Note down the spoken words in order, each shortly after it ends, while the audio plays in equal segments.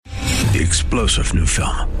the explosive new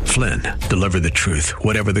film, Flynn, deliver the truth,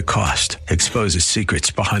 whatever the cost, exposes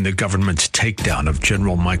secrets behind the government's takedown of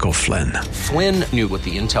General Michael Flynn. Flynn knew what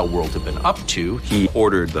the intel world had been up to. He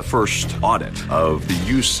ordered the first audit of the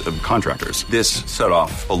use of contractors. This set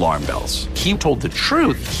off alarm bells. He told the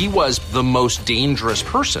truth. He was the most dangerous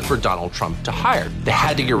person for Donald Trump to hire. They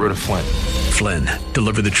had to get rid of Flynn. Flynn,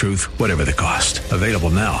 deliver the truth, whatever the cost. Available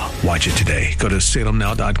now. Watch it today. Go to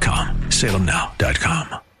salemnow.com.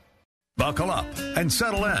 salemnow.com. Buckle up and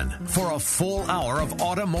settle in for a full hour of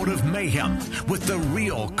automotive mayhem with the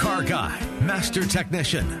real car guy, master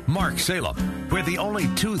technician, Mark Salem, where the only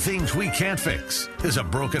two things we can't fix is a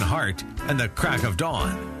broken heart and the crack of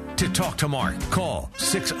dawn. To talk to Mark, call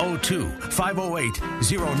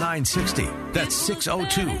 602-508-0960. That's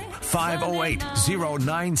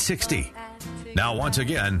 602-508-0960. Now, once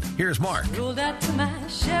again, here's Mark. Well,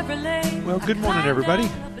 good morning, everybody.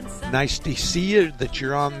 Nice to see you, that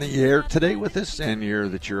you're on the air today with us, and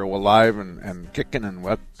that you're alive and kicking,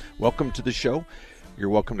 and welcome to the show. You're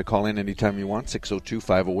welcome to call in anytime you want,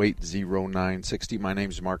 602-508-0960. My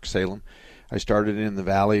name's Mark Salem. I started in the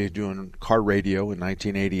Valley doing car radio in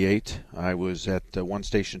 1988. I was at one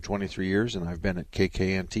station 23 years, and I've been at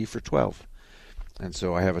KKNT for 12. And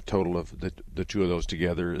so I have a total of the two of those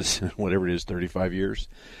together is whatever it is, 35 years.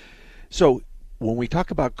 So when we talk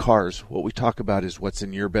about cars, what we talk about is what's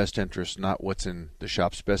in your best interest, not what's in the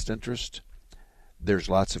shop's best interest. There's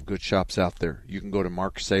lots of good shops out there. You can go to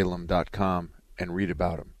marksalem.com and read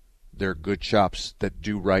about them. They're good shops that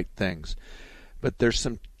do right things. But there's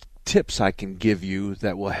some tips I can give you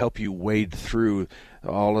that will help you wade through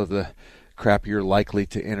all of the crap you're likely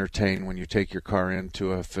to entertain when you take your car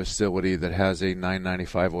into a facility that has a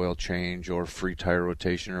 $9.95 oil change or free tire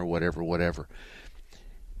rotation or whatever.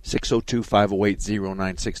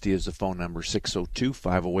 602-508-0960 is the phone number,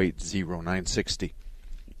 602-508-0960.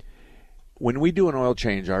 When we do an oil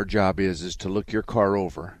change, our job is to look your car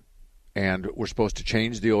over, and we're supposed to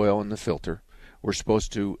change the oil in the filter. We're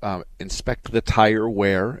supposed to inspect the tire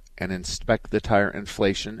wear and inspect the tire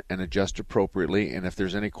inflation and adjust appropriately. And if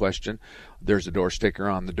there's any question, there's a door sticker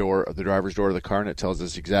on the door of the driver's door of the car, and it tells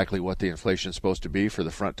us exactly what the inflation is supposed to be for the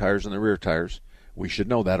front tires and the rear tires. We should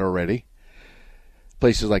know that already.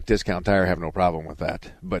 Places like Discount Tire have no problem with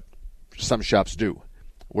that, but some shops do.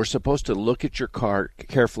 We're supposed to look at your car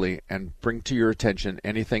carefully and bring to your attention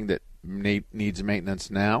anything that needs maintenance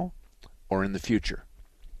now or in the future.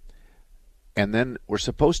 And then we're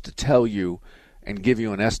supposed to tell you and give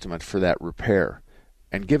you an estimate for that repair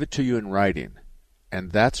and give it to you in writing.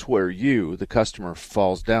 And that's where you, the customer,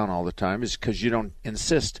 falls down all the time, is because you don't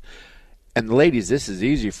insist. And ladies, this is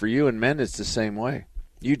easy for you, and men, it's the same way.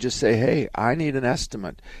 You just say, hey, I need an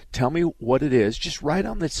estimate. Tell me what it is. Just write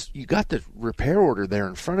on this. You got the repair order there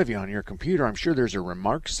in front of you on your computer. I'm sure there's a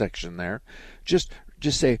remarks section there. Just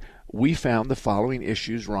say, we found the following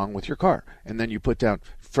issues wrong with your car. And then you put down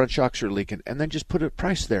front shocks are leaking, and then just put a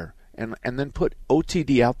price there. And then put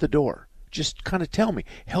OTD out the door. Just kind of tell me.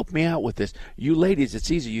 Help me out with this. You ladies,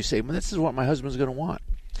 it's easy. You say, well, this is what my husband's going to want.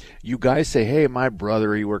 You guys say, hey, my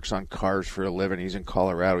brother, he works on cars for a living. He's in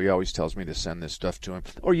Colorado. He always tells me to send this stuff to him.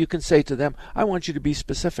 Or you can say to them, I want you to be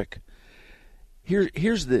specific.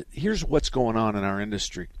 Here's what's going on in our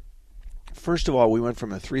industry. First of all, we went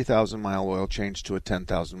from a 3,000-mile oil change to a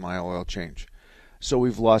 10,000-mile oil change. So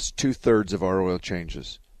we've lost 2/3 of our oil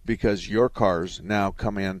changes because your cars now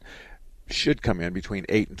should come in between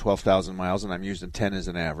 8,000 and 12,000 miles, and I'm using 10 as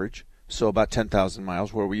an average. So about 10,000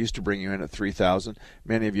 miles, where we used to bring you in at 3,000.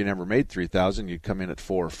 Many of you never made 3,000. You'd come in at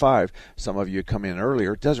 4 or 5. Some of you come in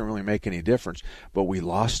earlier. It doesn't really make any difference, but we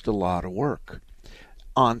lost a lot of work.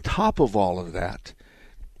 On top of all of that,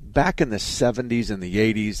 back in the 70s and the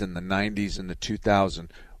 80s and the 90s and the 2000s,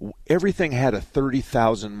 everything had a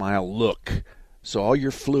 30,000-mile look. So all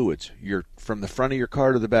your fluids, from the front of your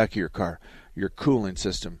car to the back of your car, your cooling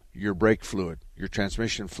system, your brake fluid, your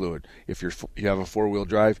transmission fluid. If you have a four-wheel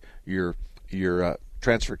drive, your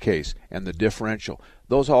transfer case and the differential.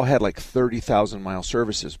 Those all had like 30,000-mile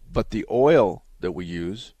services. But the oil that we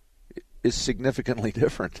use is significantly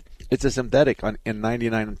different. It's a synthetic. In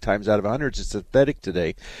 99 times out of 100, it's a synthetic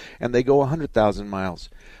today, and they go 100,000 miles.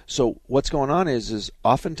 So what's going on is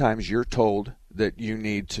oftentimes you're told that you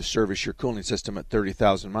need to service your cooling system at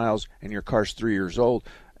 30,000 miles, and your car's 3 years old.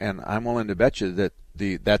 And I'm willing to bet you that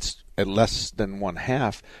that's at less than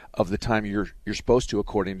 1/2 of the time you're supposed to,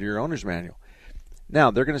 according to your owner's manual. Now,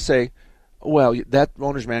 they're going to say, well, that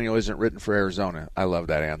owner's manual isn't written for Arizona. I love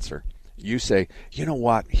that answer. You say, you know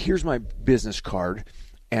what, here's my business card,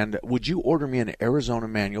 and would you order me an Arizona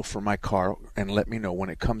manual for my car and let me know when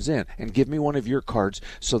it comes in, and give me one of your cards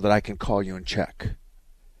so that I can call you and check.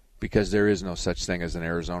 because there is no such thing as an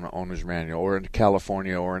Arizona owner's manual, or in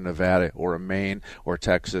California, or in Nevada, or in Maine, or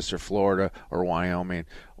Texas, or Florida, or Wyoming,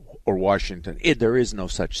 or Washington. There is no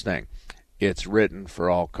such thing. It's written for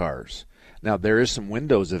all cars. Now, there is some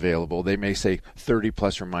windows available. They may say 30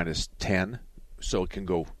 plus or minus 10, so it can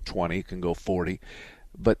go 20, it can go 40.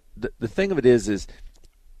 But the thing of it is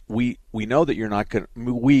we know that you're not going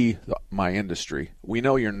to, my industry, we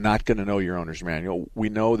know you're not going to know your owner's manual. We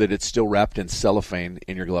know that it's still wrapped in cellophane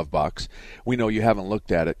in your glove box. We know you haven't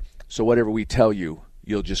looked at it. So whatever we tell you,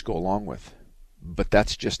 you'll just go along with. But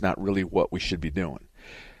that's just not really what we should be doing.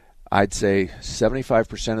 I'd say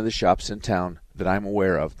 75% of the shops in town that I'm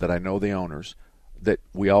aware of, that I know the owners, that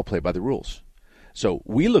we all play by the rules. So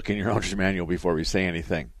we look in your owner's manual before we say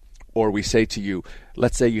anything. Or we say to you,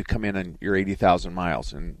 let's say you come in and you're 80,000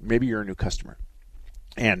 miles, and maybe you're a new customer.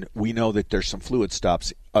 And we know that there's some fluid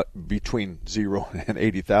stops between 0 and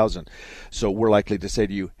 80,000. So we're likely to say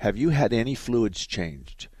to you, have you had any fluids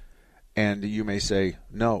changed? And you may say,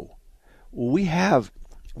 no. Well, we have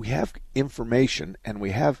information, and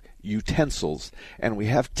we have utensils, and we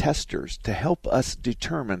have testers to help us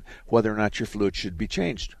determine whether or not your fluid should be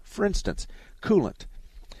changed. For instance, coolant.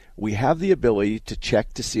 We have the ability to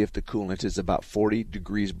check to see if the coolant is about 40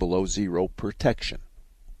 degrees below zero protection.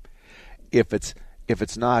 If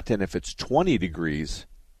it's not, and if it's 20 degrees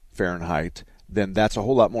Fahrenheit, then that's a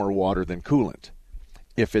whole lot more water than coolant.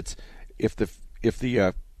 If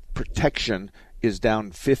the protection is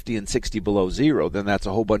down 50 and 60 below zero, then that's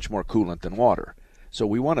a whole bunch more coolant than water. So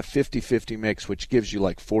we want a 50-50 mix, which gives you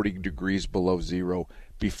like 40 degrees below zero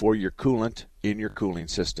before your coolant in your cooling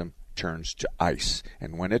system turns to ice.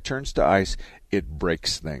 And when it turns to ice, it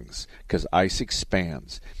breaks things because ice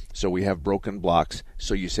expands. So we have broken blocks.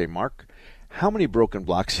 So you say, Mark, how many broken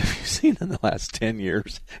blocks have you seen in the last 10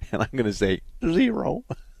 years? And I'm going to say 0.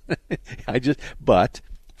 But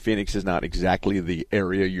Phoenix is not exactly the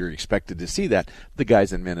area you're expected to see that. The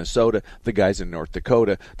guys in Minnesota, the guys in North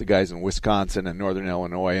Dakota, the guys in Wisconsin and Northern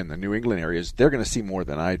Illinois and the New England areas, they're going to see more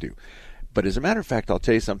than I do. But as a matter of fact, I'll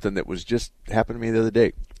tell you something that was just happened to me the other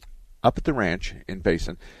day. Up at the ranch in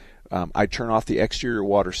Payson, I turn off the exterior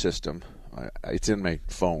water system. It's in my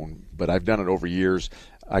phone, but I've done it over years.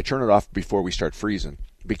 I turn it off before we start freezing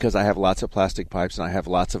because I have lots of plastic pipes and I have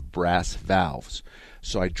lots of brass valves.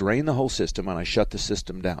 So I drain the whole system and I shut the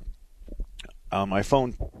system down. On my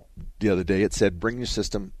phone the other day, it said, bring your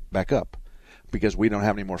system back up because we don't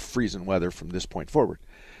have any more freezing weather from this point forward.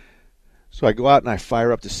 So I go out and I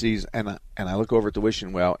fire up the seas, and I look over at the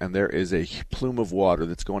wishing well, and there is a plume of water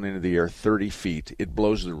that's going into the air 30 feet. It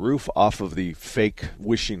blows the roof off of the fake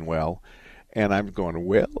wishing well, and I'm going,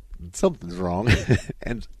 well, something's wrong.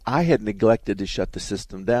 And I had neglected to shut the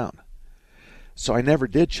system down. So I never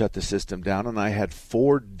did shut the system down, and I had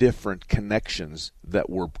 4 different connections that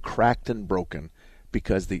were cracked and broken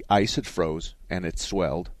because the ice had froze, and it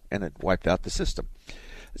swelled, and it wiped out the system.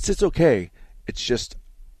 It's okay. It's just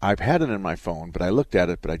I've had it in my phone, but I looked at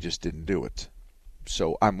it, but I just didn't do it.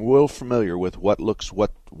 So I'm well familiar with what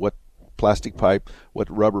plastic pipe, what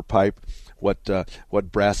rubber pipe,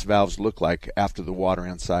 what brass valves look like after the water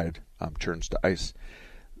inside turns to ice.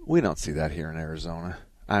 We don't see that here in Arizona.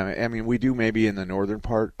 I mean, we do maybe in the northern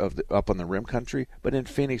part of up on the rim country, but in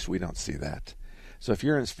Phoenix we don't see that. So if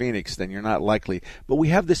you're in Phoenix, then you're not likely. But we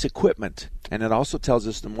have this equipment, and it also tells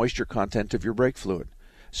us the moisture content of your brake fluid.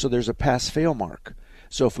 So there's a pass-fail mark.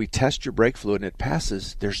 So if we test your brake fluid and it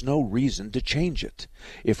passes, there's no reason to change it.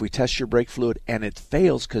 If we test your brake fluid and it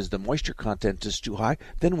fails because the moisture content is too high,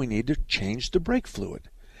 then we need to change the brake fluid.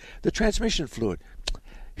 The transmission fluid,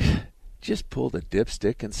 just pull the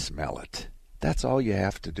dipstick and smell it. That's all you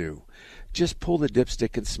have to do. Just pull the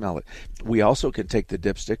dipstick and smell it. We also can take the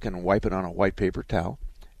dipstick and wipe it on a white paper towel,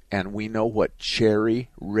 and we know what cherry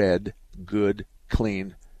red, good,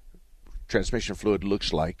 clean transmission fluid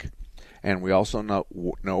looks like. And we also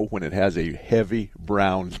know when it has a heavy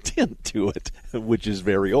brown tint to it, which is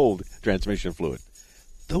very old transmission fluid.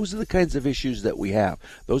 Those are the kinds of issues that we have.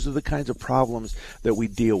 Those are the kinds of problems that we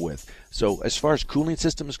deal with. So as far as cooling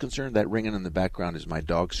system is concerned, that ringing in the background is my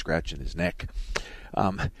dog scratching his neck.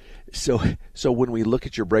 So when we look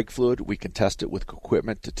at your brake fluid, we can test it with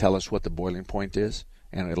equipment to tell us what the boiling point is,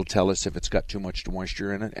 and it'll tell us if it's got too much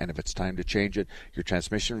moisture in it and if it's time to change it. Your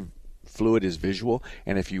transmission fluid is visual,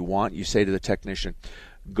 and if you want, you say to the technician,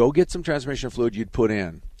 go get some transmission fluid you'd put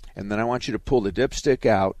in, and then I want you to pull the dipstick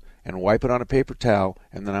out and wipe it on a paper towel,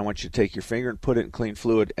 and then I want you to take your finger and put it in clean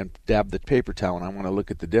fluid and dab the paper towel, and I want to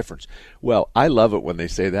look at the difference. Well, I love it when they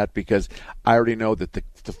say that because I already know that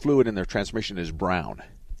the fluid in their transmission is brown.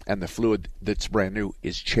 and the fluid that's brand new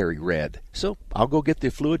is cherry red. So I'll go get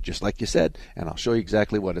the fluid, just like you said, and I'll show you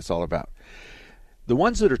exactly what it's all about. The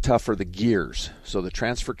ones that are tough are the gears, so the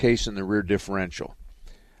transfer case and the rear differential.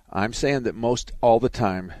 I'm saying that most all the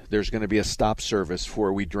time there's going to be a stop service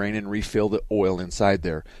where we drain and refill the oil inside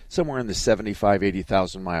there, somewhere in the 75,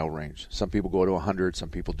 80,000 mile range. Some people go to 100, some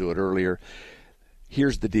people do it earlier.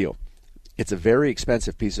 Here's the deal. It's a very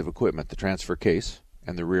expensive piece of equipment, the transfer case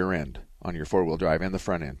and the rear end on your four-wheel drive, and the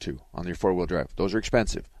front end too on your four-wheel drive. Those are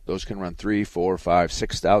expensive. Those can run $3,000, $4,000,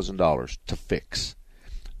 $5,000, $6,000 to fix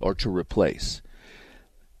or to replace.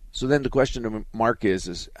 So then the question to Mark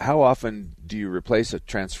is how often do you replace a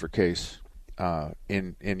transfer case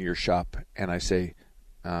in your shop? And I say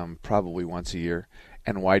probably once a year.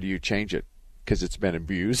 And why do you change it? Because it's been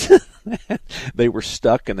abused. They were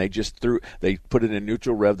stuck, and they put it in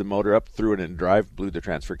neutral, revved the motor up, threw it in drive, blew the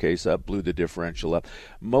transfer case up, blew the differential up.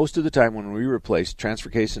 Most of the time when we replace transfer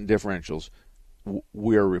case and differentials,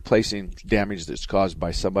 we are replacing damage that's caused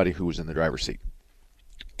by somebody who was in the driver's seat.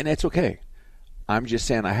 And that's okay. I'm just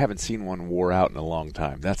saying I haven't seen one wore out in a long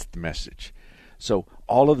time. That's the message. So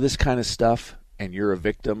all of this kind of stuff, and you're a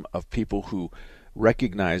victim of people who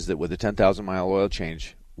recognize that with a 10,000-mile oil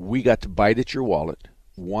change, we got to bite at your wallet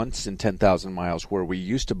once in 10,000 miles, where we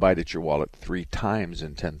used to bite at your wallet 3 times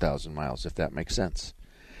in 10,000 miles, if that makes sense.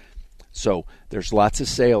 So there's lots of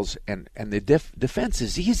sales, and the defense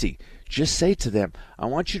is easy. Just say to them, I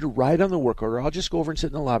want you to write on the work order. I'll just go over and sit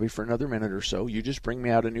in the lobby for another minute or so. You just bring me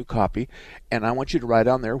out a new copy, and I want you to write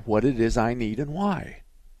on there what it is I need and why.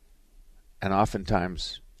 And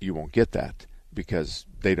oftentimes you won't get that because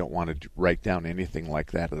they don't want to write down anything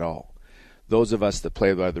like that at all. Those of us that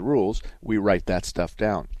play by the rules, we write that stuff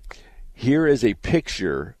down. Here is a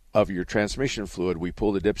picture of your transmission fluid. We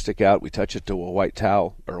pull the dipstick out, we touch it to a white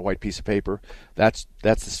towel or a white piece of paper. That's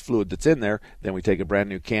this fluid that's in there. Then we take a brand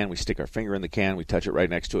new can, we stick our finger in the can, we touch it right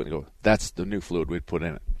next to it and go, that's the new fluid we'd put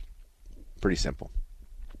in it. Pretty simple.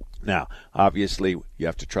 Now, obviously, you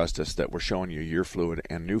have to trust us that we're showing you your fluid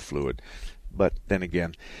and new fluid. But then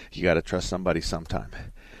again, you got to trust somebody sometime.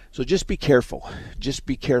 So just be careful. Just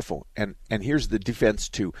be careful. And here's the defense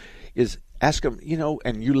too, is ask them,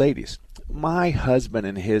 and you ladies, my husband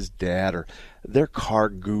and his dad they're car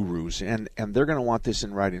gurus, and they're going to want this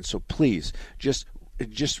in writing. So please, just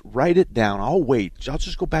write it down. I'll wait. I'll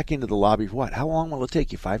just go back into the lobby. What? How long will it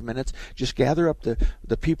take you? 5 minutes? Just gather up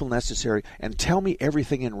the people necessary and tell me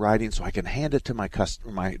everything in writing so I can hand it to my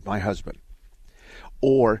husband.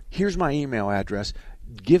 Or here's my email address.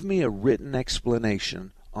 Give me a written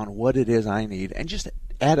explanation on what it is I need, and just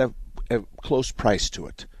add a close price to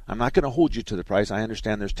it. I'm not going to hold you to the price. I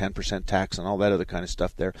understand there's 10% tax and all that other kind of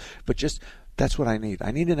stuff there, but just that's what I need.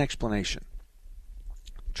 I need an explanation.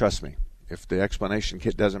 Trust me. If the explanation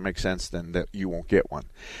kit doesn't make sense, then you won't get one.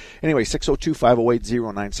 Anyway,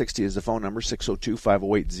 602-508-0960 is the phone number,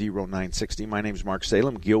 602-508-0960. My name's Mark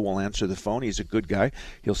Salem. Gil will answer the phone. He's a good guy.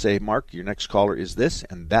 He'll say, Mark, your next caller is this,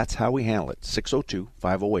 and that's how we handle it,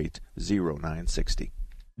 602-508-0960.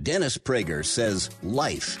 Dennis Prager says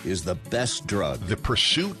life is the best drug. The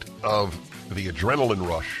pursuit of the adrenaline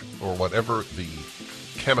rush, or whatever the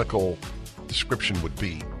chemical description would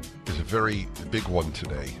be, is a very big one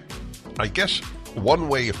today. I guess one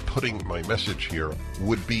way of putting my message here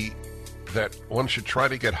would be that one should try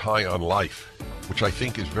to get high on life, which I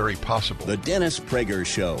think is very possible. The Dennis Prager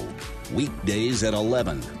Show, weekdays at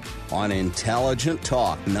 11 on Intelligent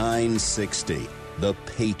Talk 960, The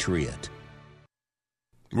Patriot.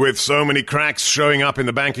 With so many cracks showing up in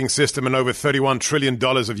the banking system and over $31 trillion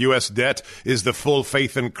of U.S. debt, is the full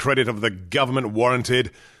faith and credit of the government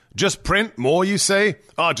warranted? Just print more, you say?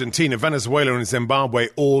 Argentina, Venezuela, and Zimbabwe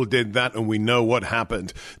all did that, and we know what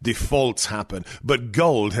happened. Defaults happen, but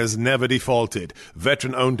gold has never defaulted.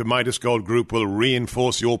 Veteran-owned Midas Gold Group will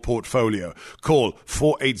reinforce your portfolio. Call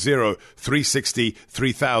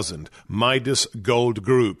 480-360-3000. Midas Gold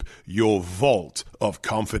Group, your vault of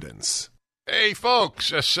confidence. Hey,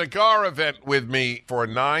 folks, a cigar event with me for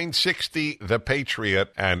 960 The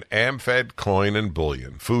Patriot and AmFed Coin and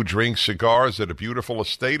Bullion. Food, drinks, cigars at a beautiful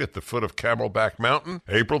estate at the foot of Camelback Mountain.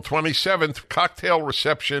 April 27th, cocktail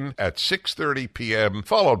reception at 6:30 p.m.,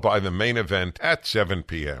 followed by the main event at 7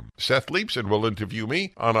 p.m. Seth Leibson will interview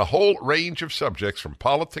me on a whole range of subjects from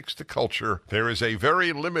politics to culture. There is a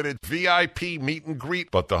very limited VIP meet and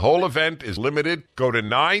greet, but the whole event is limited. Go to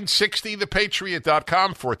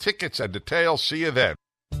 960thepatriot.com for tickets and details. See you then.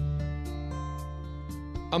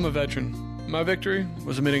 I'm a veteran. My victory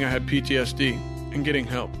was admitting I had PTSD and getting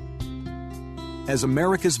help. As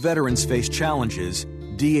America's veterans face challenges,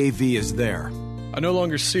 DAV is there. I no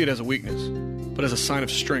longer see it as a weakness, but as a sign of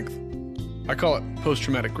strength. I call it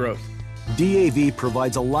post-traumatic growth. DAV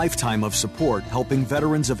provides a lifetime of support, helping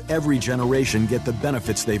veterans of every generation get the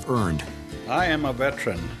benefits they've earned. I am a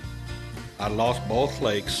veteran. I lost both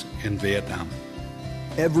legs in Vietnam.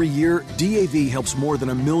 Every year, DAV helps more than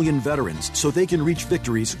 1 million veterans so they can reach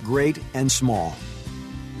victories great and small.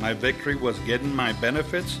 My victory was getting my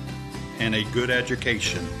benefits and a good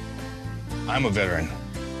education. I'm a veteran.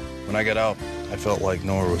 When I got out, I felt like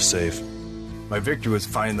nowhere was safe. My victory was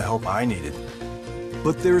finding the help I needed.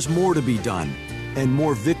 But there's more to be done, and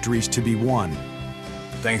more victories to be won.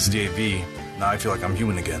 Thanks to DAV, now I feel like I'm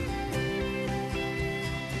human again.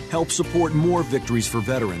 Help support more victories for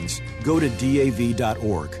veterans. Go to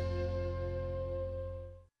DAV.org.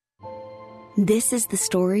 This is the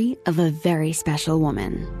story of a very special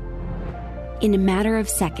woman. In a matter of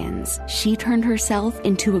seconds, she turned herself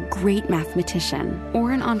into a great mathematician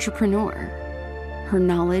or an entrepreneur. Her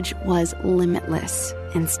knowledge was limitless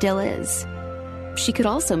and still is. She could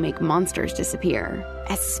also make monsters disappear,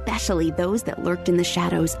 especially those that lurked in the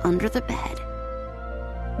shadows under the bed.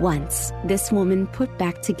 Once, this woman put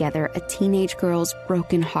back together a teenage girl's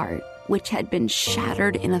broken heart, which had been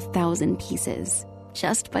shattered in 1,000 pieces,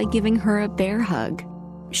 just by giving her a bear hug.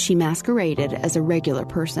 She masqueraded as a regular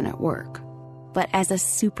person at work, but as a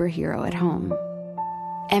superhero at home.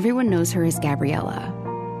 Everyone knows her as Gabriella.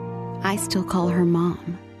 I still call her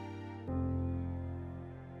Mom.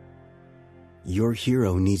 Your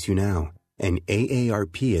hero needs you now, and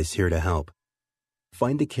AARP is here to help.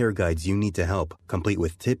 Find the care guides you need to help, complete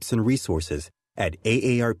with tips and resources at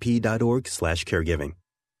aarp.org/caregiving.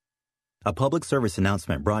 A public service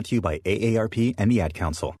announcement brought to you by AARP and the Ad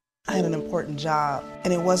Council. I had an important job,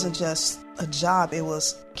 and it wasn't just a job, it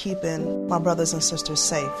was keeping my brothers and sisters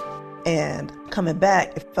safe. And coming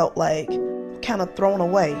back, it felt like kind of thrown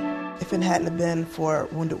away. If it hadn't been for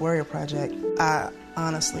Wounded Warrior Project, I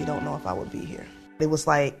honestly don't know if I would be here. It was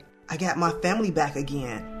like, I got my family back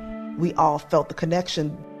again. We all felt the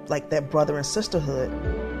connection, like that brother and sisterhood.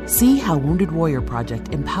 See how Wounded Warrior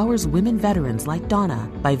Project empowers women veterans like Donna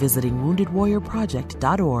by visiting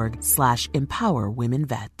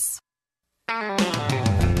woundedwarriorproject.org/empowerwomenvets.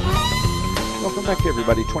 Welcome back,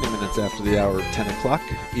 everybody. 20 minutes after the hour of 10 o'clock.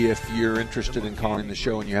 If you're interested in calling the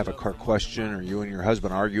show and you have a car question, or you and your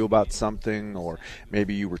husband argue about something, or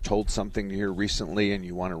maybe you were told something here recently and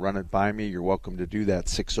you want to run it by me, you're welcome to do that.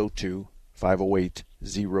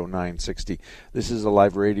 602-508-0960. This is a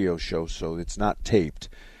live radio show, so it's not taped.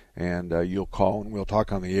 And you'll call and we'll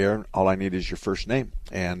talk on the air. All I need is your first name.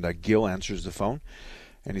 And Gil answers the phone.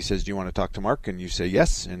 And he says, do you want to talk to Mark? And you say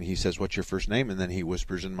yes. And he says, what's your first name? And then he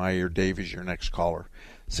whispers in my ear, Dave is your next caller.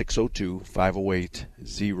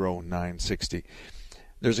 602-508-0960.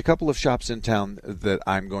 There's a couple of shops in town that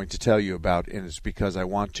I'm going to tell you about, and it's because I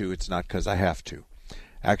want to. It's not because I have to.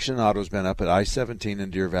 Action Auto's been up at I-17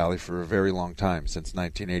 in Deer Valley for a very long time, since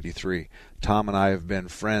 1983. Tom and I have been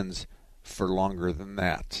friends for longer than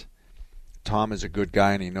that. Tom is a good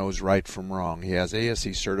guy, and he knows right from wrong. He has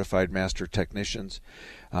ASE certified master technicians.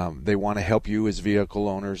 They want to help you as vehicle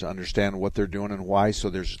owners understand what they're doing and why. So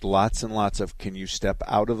there's lots and lots of, can you step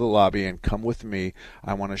out of the lobby and come with me?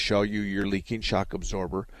 I want to show you your leaking shock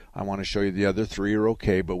absorber. I want to show you the other three are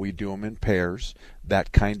okay, but we do them in pairs.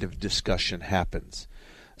 That kind of discussion happens.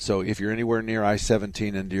 So if you're anywhere near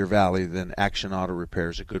I-17 in Deer Valley, then Action Auto Repair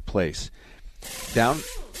is a good place. Down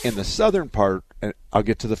in the southern part, and I'll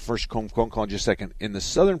get to the first phone call in just a second. In the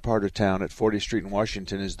southern part of town at 40th Street in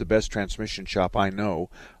Washington is the best transmission shop I know,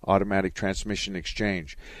 Automatic Transmission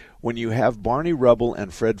Exchange. When you have Barney Rubble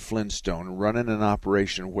and Fred Flintstone running an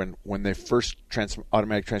operation when the first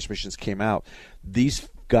automatic transmissions came out, these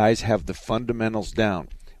guys have the fundamentals down.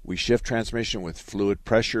 We shift transmission with fluid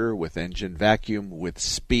pressure, with engine vacuum, with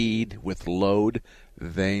speed, with load.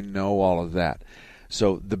 They know all of that.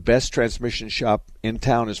 So the best transmission shop in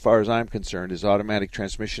town, as far as I'm concerned, is Automatic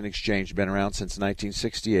Transmission Exchange. Been around since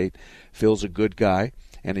 1968. Phil's a good guy,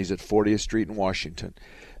 and he's at 40th Street in Washington.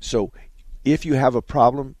 So if you have a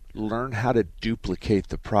problem, learn how to duplicate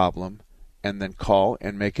the problem, and then call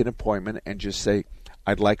and make an appointment and just say,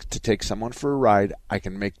 I'd like to take someone for a ride. I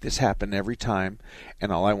can make this happen every time,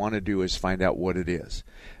 and all I want to do is find out what it is.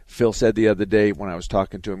 Phil said the other day when I was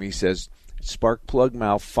talking to him, he says, spark plug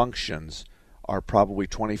malfunctions are probably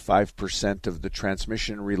 25% of the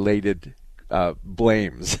transmission-related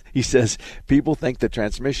blames. He says, people think the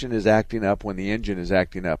transmission is acting up when the engine is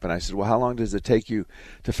acting up. And I said, well, how long does it take you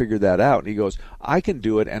to figure that out? And he goes, I can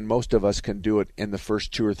do it, and most of us can do it in the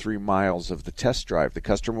first 2 or 3 miles of the test drive. The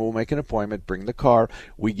customer will make an appointment, bring the car,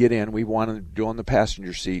 we get in, we want to do on the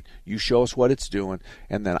passenger seat, you show us what it's doing,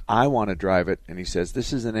 and then I want to drive it. And he says,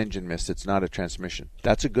 this is an engine miss, it's not a transmission.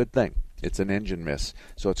 That's a good thing. It's an engine miss.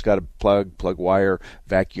 So it's got a plug wire,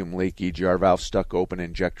 vacuum leak, EGR valve stuck open,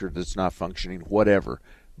 injector that's not functioning, whatever.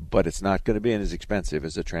 But it's not going to be as expensive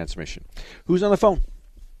as a transmission. Who's on the phone?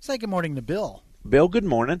 Say good morning to Bill. Bill, good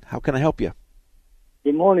morning. How can I help you?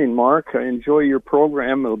 Good morning, Mark. I enjoy your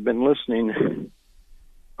program. I've been listening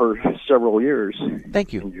for several years.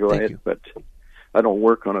 Thank you. Enjoy it, but I don't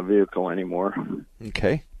work on a vehicle anymore.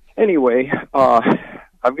 Okay. Anyway,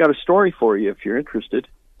 I've got a story for you if you're interested.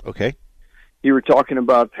 Okay. You were talking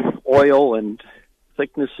about oil and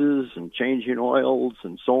thicknesses and changing oils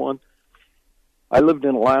and so on. I lived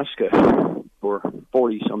in Alaska for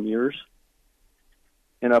 40-some years,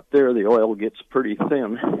 and up there the oil gets pretty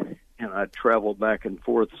thin, and I traveled back and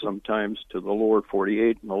forth sometimes to the lower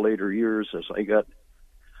 48 in the later years as I got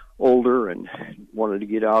older and wanted to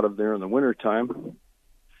get out of there in the wintertime.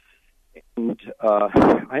 And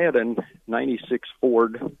I had a 96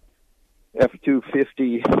 Ford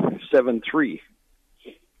F-250 7.3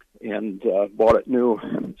 and bought it new,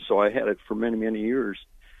 so I had it for many, many years.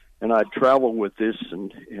 And I'd travel with this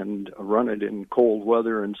and run it in cold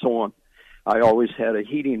weather and so on. I always had a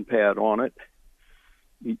heating pad on it.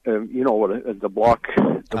 You know what the block,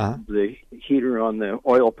 the heater on the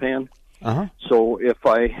oil pan. So if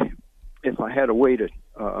I had a way to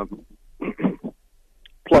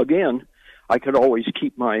plug in, I could always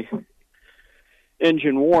keep my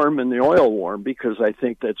engine warm and the oil warm, because I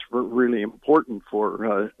think that's really important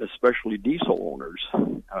for especially diesel owners.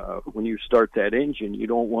 When you start that engine, you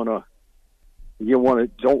don't want to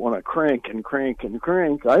crank and crank and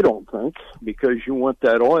crank, I don't think, because you want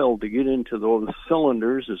that oil to get into those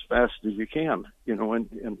cylinders as fast as you can,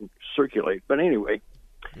 and circulate. But anyway,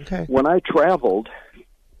 when I traveled,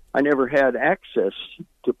 I never had access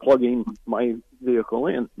to plugging my vehicle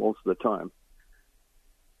in most of the time.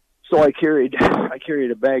 So I carried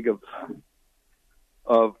a bag of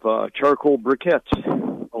charcoal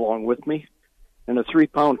briquettes along with me, and a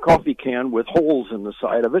 3-pound coffee can with holes in the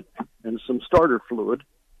side of it, and some starter fluid.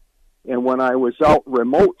 And when I was out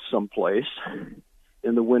remote someplace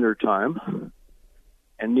in the wintertime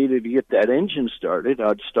and needed to get that engine started,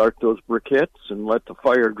 I'd start those briquettes and let the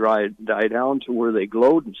fire die down to where they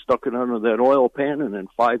glowed, and stuck it under that oil pan, and in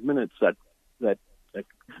 5 minutes that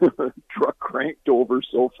truck cranked over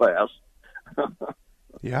so fast.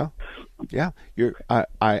 Yeah.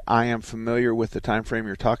 I am familiar with the time frame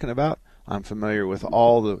you're talking about. I'm familiar with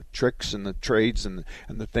all the tricks and the trades and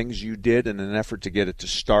the things you did in an effort to get it to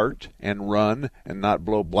start and run and not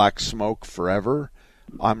blow black smoke forever.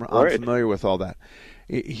 I'm familiar with all that.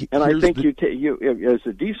 And I think you as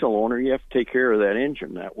a diesel owner, you have to take care of that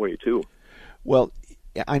engine that way too. Well,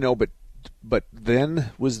 I know, but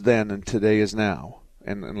then was then and today is now.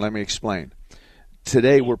 And let me explain.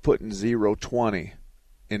 Today we're putting 0.20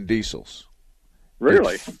 in diesels.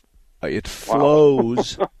 Really? It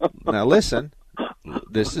flows. Now listen,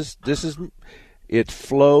 this is. It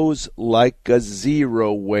flows like a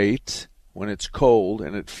 0 weight when it's cold,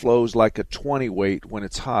 and it flows like a 20 weight when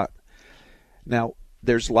it's hot. Now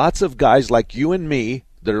there's lots of guys like you and me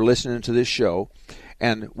that are listening to this show,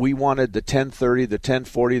 and we wanted the 1030, the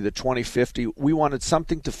 1040, the 2050. We wanted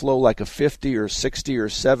something to flow like a 50 or 60 or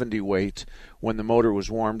 70 weight when the motor was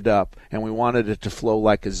warmed up, and we wanted it to flow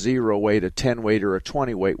like a 0 weight, a 10 weight, or a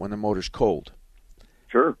 20 weight when the motor's cold.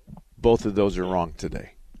 Sure. Both of those are wrong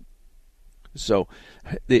today. So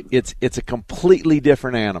it's a completely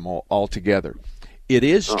different animal altogether. It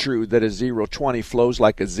is true that a 0.20 flows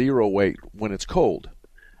like a 0 weight when it's cold.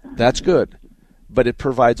 That's good. But it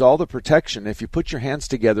provides all the protection. If you put your hands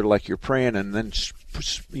together like you're praying and then,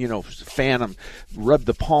 fan them, rub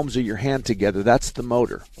the palms of your hand together, that's the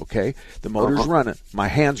motor, okay? The motor's running. My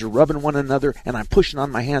hands are rubbing one another, and I'm pushing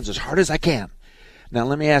on my hands as hard as I can. Now,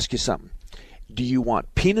 let me ask you something. Do you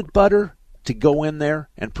want peanut butter to go in there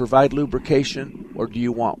and provide lubrication, or do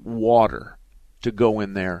you want water to go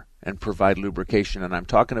in there and provide lubrication? And I'm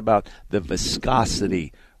talking about the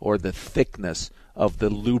viscosity or the thickness of the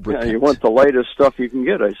lubricant. Yeah, you want the lightest stuff you can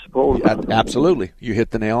get, I suppose. Absolutely. You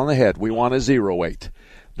hit the nail on the head. We want a 0 weight.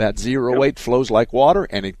 That 0 weight flows like water,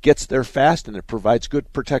 and it gets there fast, and it provides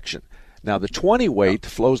good protection. Now, the 20 weight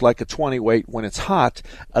flows like a 20 weight when it's hot.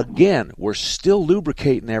 Again, we're still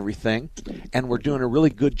lubricating everything, and we're doing a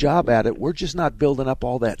really good job at it. We're just not building up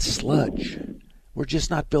all that sludge. We're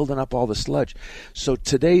just not building up all the sludge. So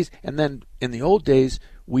and then in the old days,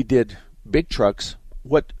 we did big trucks.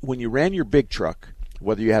 When you ran your big truck,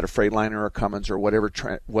 whether you had a Freightliner or a Cummins or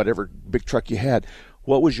whatever big truck you had,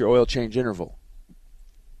 what was your oil change interval?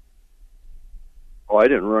 Oh, I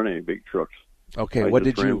didn't run any big trucks. Okay, what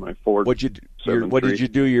did you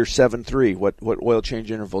do your 7.3? What oil change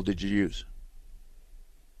interval did you use?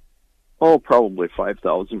 Oh, probably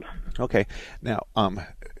 5,000. Okay. Now,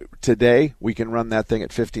 today we can run that thing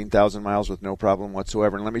at 15,000 miles with no problem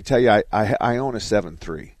whatsoever. And let me tell you, I own a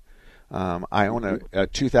 7.3. I own a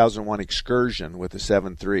 2001 Excursion with a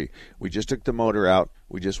 7.3. We just took the motor out.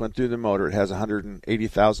 We just went through the motor. It has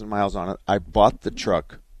 180,000 miles on it. I bought the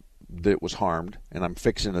truck that was harmed, and I'm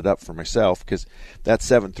fixing it up for myself because that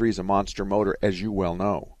 7.3 is a monster motor, as you well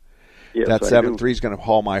know. Yes, that 7.3 is going to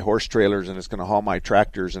haul my horse trailers, and it's going to haul my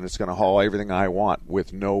tractors, and it's going to haul everything I want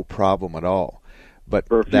with no problem at all. But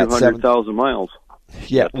for a few that 100,000 miles.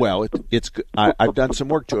 Yeah, well, I've done some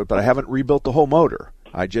work to it, but I haven't rebuilt the whole motor.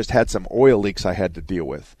 I just had some oil leaks I had to deal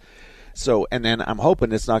with. So, and then I'm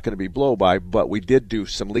hoping it's not going to be blow-by, but we did do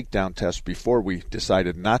some leak-down tests before we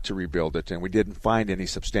decided not to rebuild it, and we didn't find any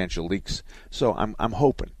substantial leaks. So I'm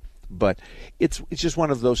hoping. But it's just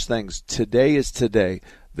one of those things. Today is today.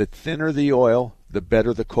 The thinner the oil, the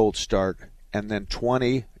better the cold start, and then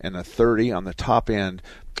 20 and a 30 on the top end.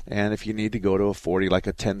 And if you need to go to a 40, like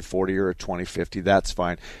a 1040 or a 2050, that's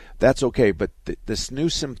fine. That's okay. But this new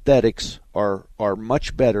synthetics are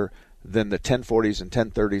much better than the 1040s and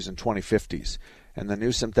 1030s and 2050s. And the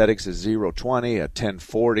new synthetics is 020, a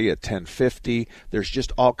 1040, a 1050. There's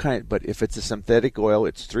just all kinds. But if it's a synthetic oil,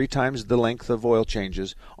 it's 3 times the length of oil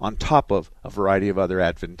changes on top of a variety of other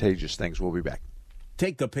advantageous things. We'll be back.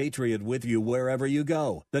 Take the Patriot with you wherever you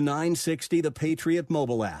go. The 960 The Patriot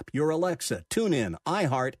mobile app, your Alexa, TuneIn,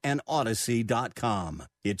 iHeart, and Odyssey.com.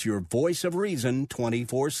 It's your voice of reason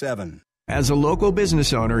 24/7. As a local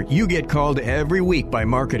business owner, you get called every week by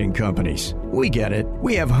marketing companies. We get it.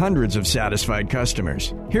 We have hundreds of satisfied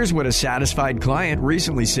customers. Here's what a satisfied client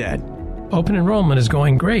recently said. Open enrollment is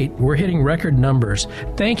going great. We're hitting record numbers.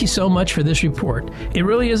 Thank you so much for this report. It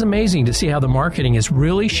really is amazing to see how the marketing is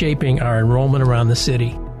really shaping our enrollment around the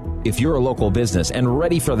city. If you're a local business and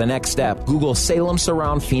ready for the next step, Google Salem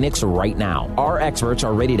Surround Phoenix right now. Our experts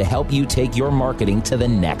are ready to help you take your marketing to the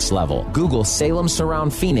next level. Google Salem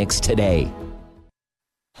Surround Phoenix today.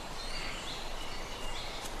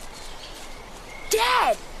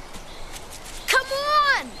 Dad! Come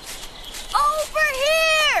on! Over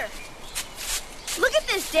here! Look at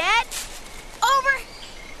this, Dad! Over!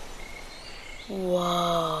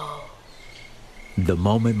 Whoa. The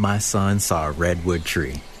moment my son saw a redwood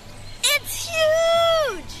tree. It's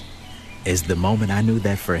huge! Is the moment I knew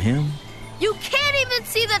that for him, You can't even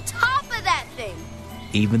see the top of that thing!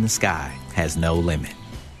 even the sky has no limit.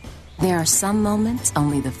 There are some moments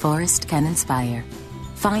only the forest can inspire.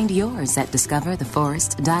 Find yours at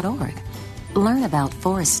discovertheforest.org. Learn about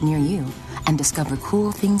forests near you and discover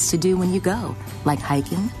cool things to do when you go, like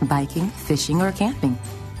hiking, biking, fishing, or camping.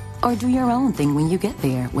 Or do your own thing when you get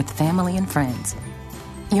there with family and friends.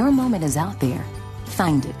 Your moment is out there.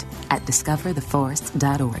 Find it at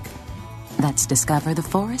discovertheforest.org. That's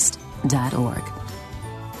discovertheforest.org.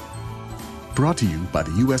 Brought to you by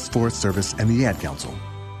the U.S. Forest Service and the Ad Council.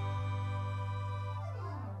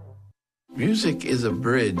 Music is a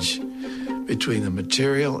bridge between the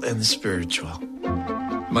material and the spiritual.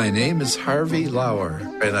 My name is Harvey Lauer,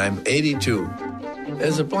 and I'm 82.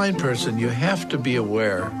 As a blind person, you have to be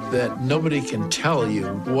aware that nobody can tell you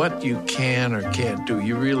what you can or can't do.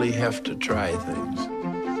 You really have to try things.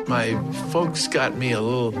 My folks got me a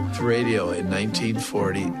little radio in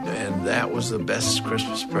 1940, and that was the best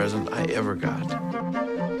Christmas present I ever got.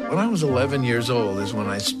 When I was 11 years old is when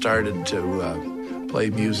I started to play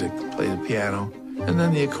music, play the piano, and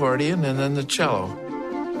then the accordion, and then the cello.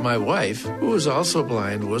 My wife, who was also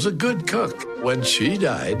blind, was a good cook. When she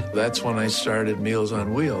died, that's when I started Meals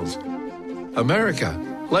on Wheels. America,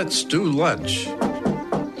 let's do lunch.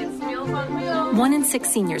 1 in 6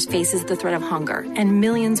 seniors faces the threat of hunger, and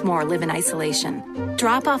millions more live in isolation.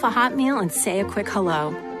 Drop off a hot meal and say a quick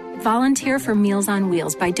hello. Volunteer for Meals on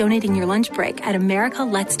Wheels by donating your lunch break at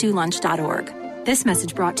americaletsdolunch.org. This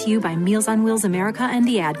message brought to you by Meals on Wheels America and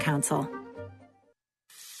the Ad Council.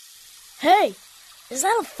 Hey, is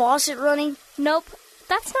that a faucet running? Nope,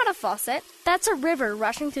 that's not a faucet. That's a river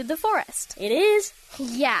rushing through the forest. It is?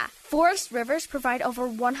 Yeah, forest rivers provide over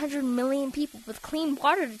 100 million people with clean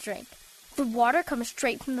water to drink. The water comes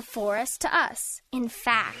straight from the forest to us. In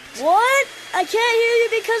fact... What? I can't hear you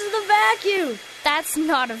because of the vacuum. That's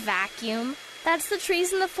not a vacuum. That's the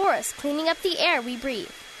trees in the forest cleaning up the air we breathe.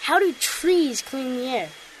 How do trees clean the air?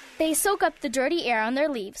 They soak up the dirty air on their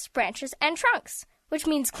leaves, branches, and trunks, which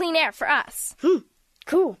means clean air for us.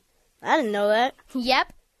 Cool. I didn't know that.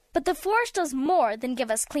 Yep, but the forest does more than give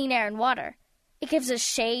us clean air and water. It gives us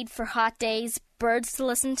shade for hot days, birds to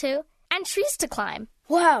listen to, and trees to climb.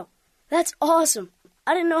 Wow, that's awesome.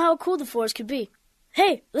 I didn't know how cool the forest could be.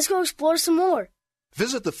 Hey, let's go explore some more.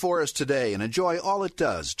 Visit the forest today and enjoy all it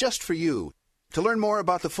does just for you. To learn more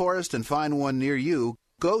about the forest and find one near you,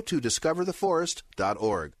 go to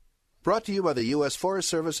discovertheforest.org. Brought to you by the U.S. Forest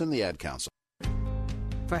Service and the Ad Council.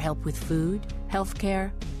 For help with food, health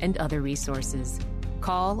care, and other resources,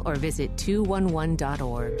 call or visit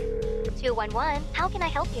 211.org. 211, how can I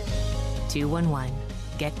help you? 211,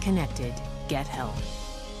 get connected, get help.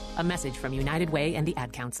 A message from United Way and the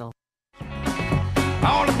Ad Council.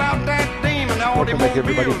 All about that demon. Welcome back,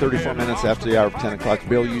 everybody. 34 minutes after the hour of 10 o'clock.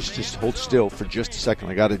 Bill, you just hold still for just a second.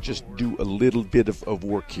 I got to just do a little bit of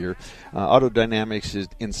work here. Auto Dynamics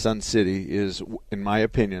in Sun City is, in my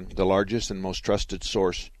opinion, the largest and most trusted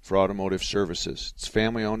source for automotive services. It's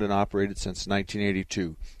family-owned and operated since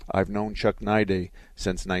 1982. I've known Chuck Nide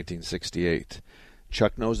since 1968.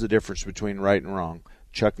 Chuck knows the difference between right and wrong.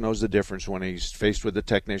 Chuck knows the difference when he's faced with a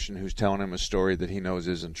technician who's telling him a story that he knows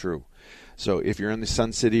isn't true. So if you're in the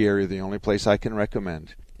Sun City area, the only place I can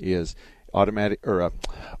recommend is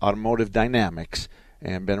Automotive Dynamics,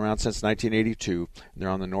 and been around since 1982. They're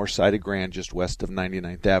on the north side of Grand, just west of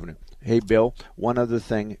 99th Avenue. Hey, Bill, one other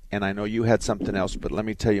thing, and I know you had something else, but let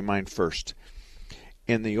me tell you mine first.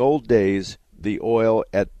 In the old days, the oil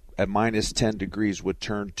at minus 10 degrees would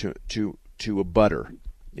turn to a butter.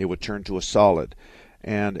 It would turn to a solid.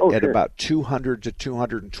 And at about 200 to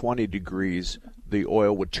 220 degrees, the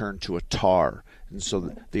oil would turn to a tar. And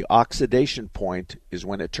so the oxidation point is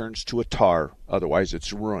when it turns to a tar, otherwise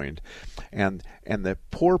it's ruined. And the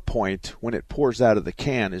pour point, when it pours out of the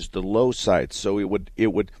can, is the low side. So it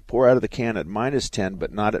would pour out of the can at minus 10,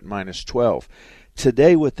 but not at minus 12.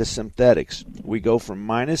 Today with the synthetics, we go from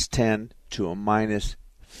minus 10 to a minus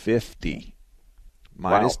 50.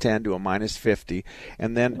 Minus 10 to a minus 50.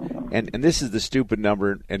 And then, and this is the stupid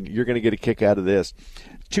number, and you're going to get a kick out of this.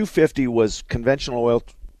 250 was conventional oil.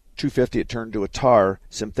 250, it turned to a tar.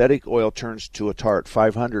 Synthetic oil turns to a tar at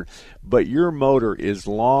 500. But your motor is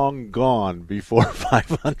long gone before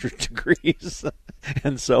 500 degrees.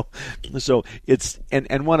 And so it's,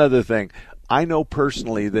 and one other thing. I know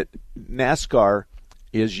personally that NASCAR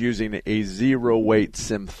is using a zero-weight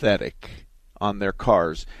synthetic on their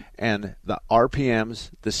cars, and the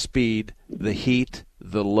RPMs, the speed, the heat,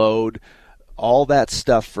 the load, all that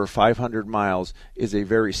stuff for 500 miles is a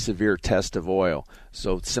very severe test of oil.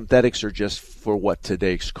 So synthetics are just for what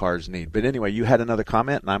today's cars need. But anyway, you had another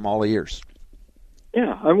comment, and I'm all ears.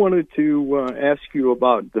 Yeah, I wanted to ask you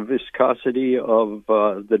about the viscosity of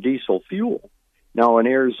the diesel fuel. Now, in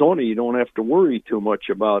Arizona, you don't have to worry too much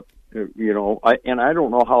about, I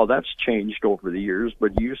don't know how that's changed over the years,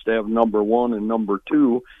 but you used to have number 1 and number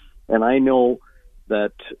 2, and I know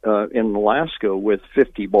that in Alaska with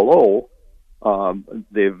 50 below,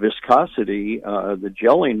 the viscosity, the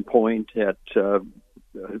gelling point at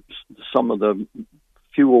some of the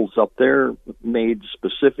fuels up there made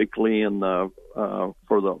specifically in the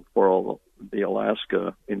for the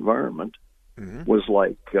Alaska environment was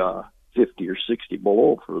like 50 or 60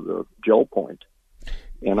 below for the gel point.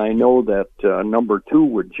 And I know that number 2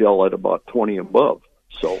 would gel at about 20 above.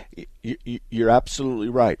 So you're absolutely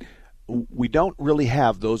right. We don't really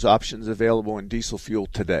have those options available in diesel fuel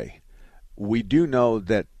today. We do know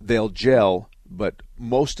that they'll gel, but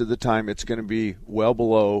most of the time it's going to be well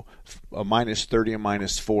below a minus 30 and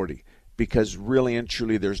minus 40. Because really and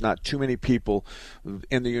truly there's not too many people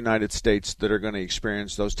in the United States that are going to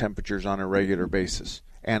experience those temperatures on a regular basis.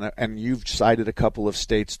 And you've cited a couple of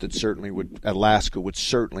states that certainly Alaska would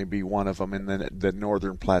certainly be one of them in the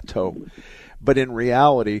northern plateau. But in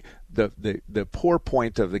reality, the pour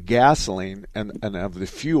point of the gasoline and of the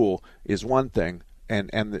fuel is one thing,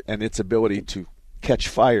 and its ability to catch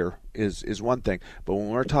fire is one thing. But when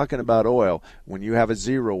we're talking about oil, when you have a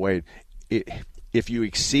zero weight, if you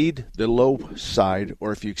exceed the low side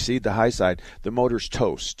or if you exceed the high side, the motor's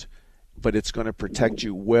toast. But it's going to protect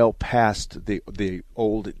you well past the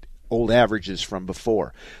old averages from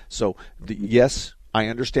before. So yes, I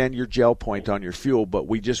understand your gel point on your fuel, but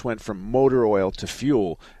we just went from motor oil to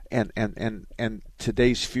fuel, and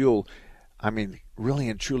today's fuel, I mean, really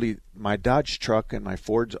and truly, my Dodge truck and my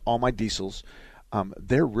Fords, all my diesels,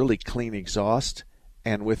 they're really clean exhaust.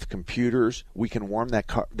 And with computers, we can warm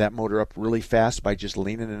that motor up really fast by just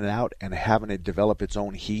leaning it out and having it develop its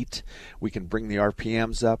own heat. We can bring the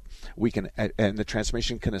RPMs up. And the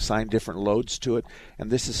transmission can assign different loads to it. And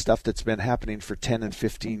this is stuff that's been happening for 10 and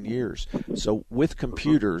 15 years. So with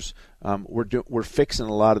computers, we're fixing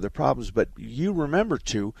a lot of the problems. But you remember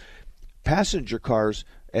too, passenger cars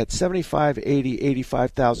at 75, 80,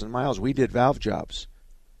 85,000 miles, we did valve jobs.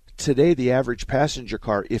 Today, the average passenger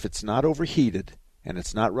car, if it's not overheated, and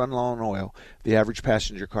it's not run low on oil, the average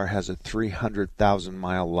passenger car has a 300,000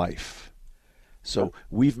 mile life. So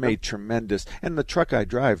we've made tremendous, and the truck I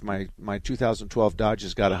drive, my 2012 Dodge,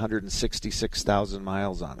 has got 166,000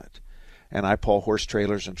 miles on it. And I pull horse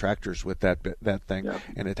trailers and tractors with that thing,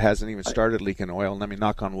 and it hasn't even started leaking oil. And let me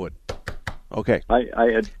knock on wood. Okay.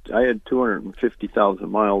 I had 250,000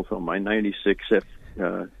 miles on my '96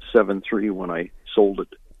 F73 when I sold it,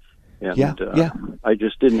 and I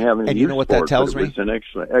just didn't have any. And you know what that tells me? It was in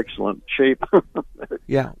excellent shape.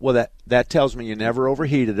 Yeah. Well, that tells me you never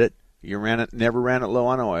overheated it. You never ran it low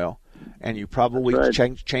on oil. And you probably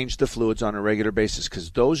change the fluids on a regular basis,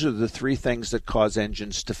 because those are the three things that cause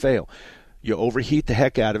engines to fail. You overheat the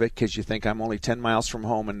heck out of it because you think I'm only 10 miles from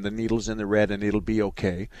home and the needle's in the red and it'll be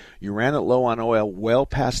okay. You ran it low on oil well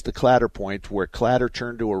past the clatter point where clatter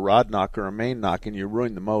turned to a rod knock or a main knock and you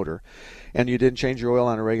ruined the motor. And you didn't change your oil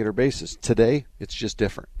on a regular basis. Today, it's just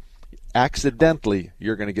different. Accidentally,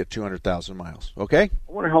 you're going to get 200,000 miles, okay?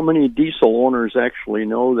 I wonder how many diesel owners actually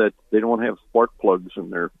know that they don't have spark plugs in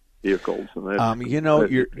their vehicles, and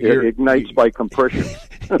that, it ignites by compression.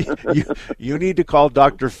 you need to call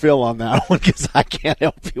Dr. Phil on that one, because I can't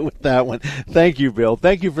help you with that one. Thank you, Bill.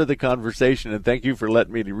 Thank you for the conversation, and thank you for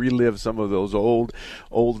letting me relive some of those old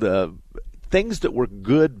things that were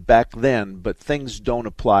good back then, but things don't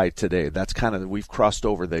apply today. That's kind of, we've crossed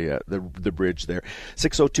over the bridge there.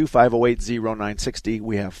 602-508-0960.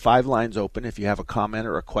 We have 5 lines open. If you have a comment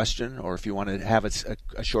or a question, or if you want to have a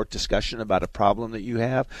short discussion about a problem that you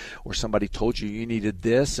have, or somebody told you needed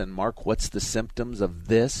this, and Mark, what's the symptoms of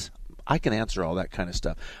this? I can answer all that kind of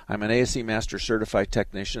stuff. I'm an ASE Master Certified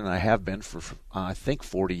Technician, and I have been for, I think,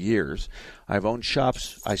 40 years. I've owned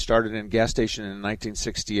shops. I started in a gas station in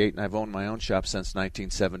 1968, and I've owned my own shop since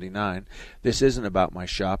 1979. This isn't about my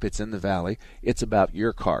shop. It's in the Valley. It's about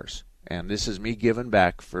your cars. And this is me giving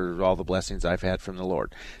back for all the blessings I've had from the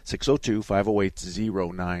Lord.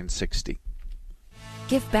 602-508-0960.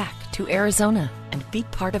 Give back to Arizona and be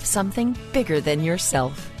part of something bigger than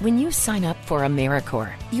yourself. When you sign up for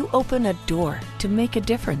AmeriCorps, you open a door to make a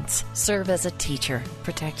difference. Serve as a teacher,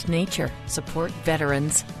 protect nature, support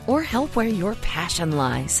veterans, or help where your passion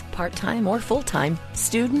lies. Part-time or full-time,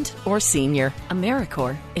 student or senior,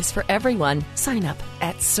 AmeriCorps is for everyone. Sign up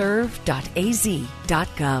at serve.az.gov.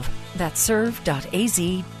 That's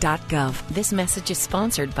serve.az.gov. This message is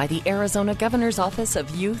sponsored by the Arizona Governor's Office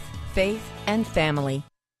of Youth, Faith, and Family.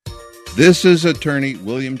 This is attorney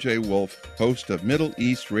William J. Wolf, host of Middle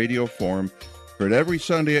East Radio Forum, heard every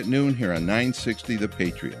Sunday at noon here on 960 The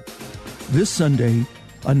Patriot. This Sunday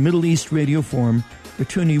on Middle East Radio Forum,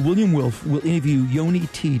 attorney William Wolf will interview Yoni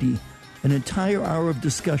Tidi, an entire hour of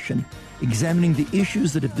discussion examining the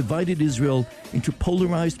issues that have divided Israel into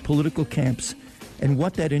polarized political camps and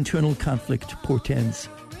what that internal conflict portends.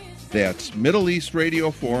 That's Middle East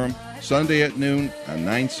Radio Forum, Sunday at noon on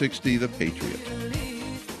 960 The Patriot.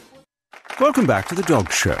 Welcome back to the Dog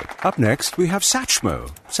Show. Up next, we have Satchmo.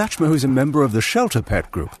 Satchmo is a member of the Shelter Pet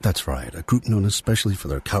Group. That's right, a group known especially for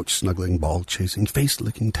their couch-snuggling, ball-chasing,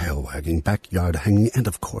 face-licking, tail-wagging, backyard-hanging, and,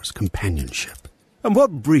 of course, companionship. And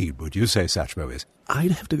what breed would you say Satchmo is?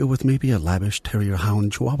 I'd have to go with maybe a lavish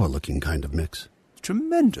terrier-hound chihuahua-looking kind of mix.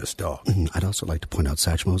 Tremendous dog. I'd also like to point out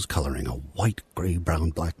Satchmo's coloring, a white, gray, brown,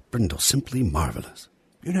 black brindle, simply marvelous.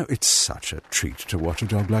 You know, it's such a treat to watch a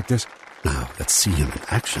dog like this. Now, let's see him in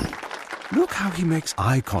action. Look how he makes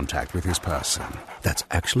eye contact with his person. That's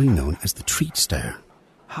actually known as the treat stare.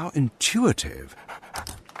 How intuitive.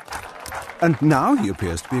 And now he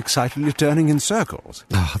appears to be excitedly turning in circles.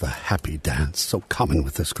 Ah, the happy dance, so common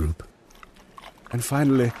with this group. And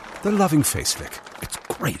finally, the loving face lick. It's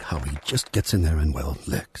great how he just gets in there and, well,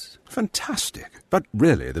 licks. Fantastic. But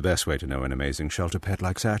really, the best way to know an amazing shelter pet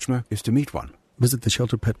like Satchmo is to meet one. Visit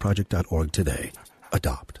theshelterpetproject.org today.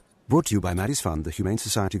 Adopt. Brought to you by Maddie's Fund, the Humane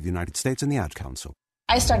Society of the United States, and the Ad Council.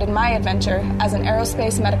 I started my adventure as an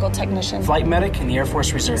aerospace medical technician. Flight medic in the Air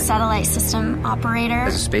Force Reserve. Satellite system operator.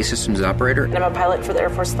 As a space systems operator. And I'm a pilot for the Air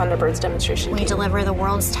Force Thunderbirds demonstration. We deliver the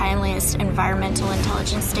world's timeliest environmental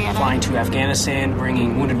intelligence data. Flying to Afghanistan,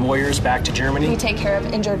 bringing wounded warriors back to Germany. We take care of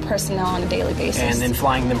injured personnel on a daily basis. And then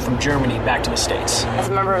flying them from Germany back to the States. As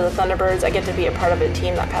a member of the Thunderbirds, I get to be a part of a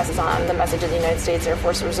team that passes on the message of the United States Air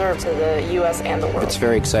Force Reserve to the U.S. and the world. It's a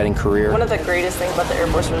very exciting career. One of the greatest things about the Air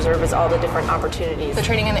Force Reserve is all the different opportunities. The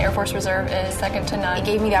training in the Air Force Reserve is second to none. It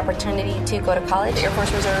gave me the opportunity to go to college. The Air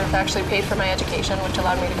Force Reserve actually paid for my education, which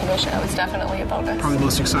allowed me to commission. That was definitely a bonus. Probably the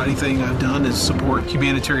most exciting thing I've done is support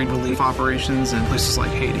humanitarian relief operations in places like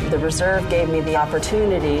Haiti. The Reserve gave me the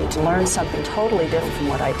opportunity to learn something totally different from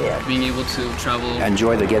what I did. Being able to travel. I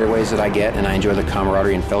enjoy the getaways that I get, and I enjoy the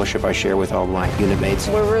camaraderie and fellowship I share with all my unit mates.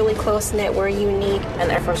 We're really close-knit, we're unique, and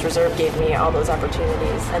the Air Force Reserve gave me all those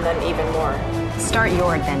opportunities, and then even more. Start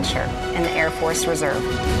your adventure in the Air Force Reserve.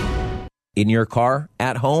 In your car,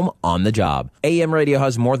 at home, on the job. AM radio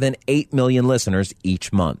has more than 8 million listeners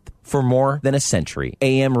each month. For more than a century,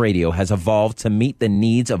 AM radio has evolved to meet the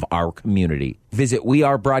needs of our community. Visit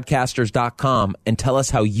wearebroadcasters.com and tell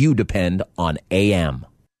us how you depend on AM.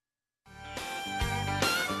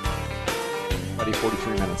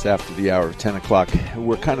 43 minutes after the hour of 10 o'clock.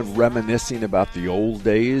 We're kind of reminiscing about the old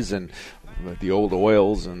days and the old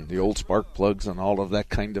oils and the old spark plugs and all of that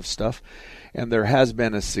kind of stuff. And there has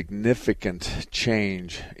been a significant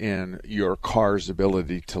change in your car's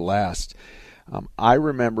ability to last. I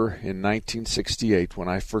remember in 1968 when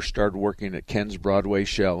I first started working at Ken's Broadway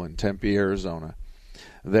Shell in Tempe, Arizona,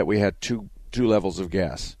 that we had two levels of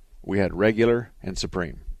gas. We had regular and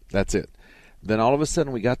Supreme. That's it. Then all of a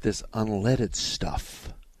sudden we got this unleaded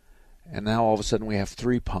stuff. And now all of a sudden we have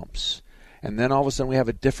 3 pumps. And then all of a sudden we have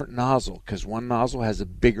a different nozzle, because one nozzle has a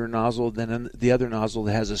bigger nozzle than the other nozzle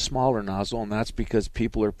that has a smaller nozzle, and that's because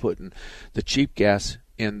people are putting the cheap gas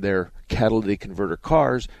in their catalytic converter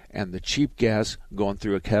cars, and the cheap gas going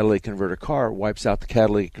through a catalytic converter car wipes out the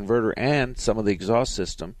catalytic converter and some of the exhaust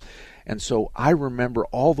system. And so I remember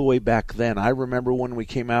all the way back then. I remember when we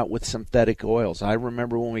came out with synthetic oils. I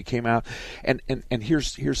remember when we came out, and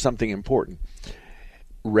here's something important.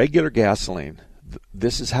 Regular gasoline,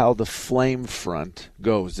 this is how the flame front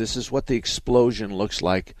goes. This is what the explosion looks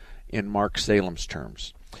like in Mark Salem's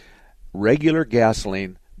terms. Regular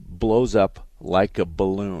gasoline blows up like a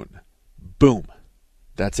balloon. Boom.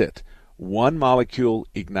 That's it. One molecule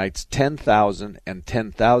ignites 10,000, and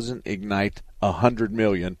 10,000 ignite 100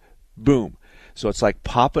 million. Boom. So it's like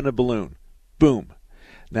popping a balloon. Boom.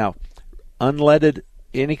 Now, unleaded,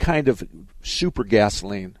 any kind of super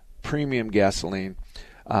gasoline, premium gasoline,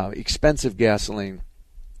 expensive gasoline,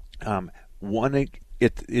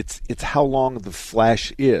 it's how long the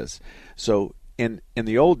flash is. So in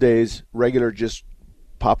the old days, regular just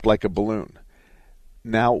popped like a balloon.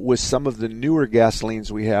 Now with some of the newer gasolines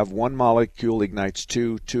we have, one molecule ignites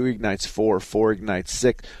 2, 2 ignites 4, 4 ignites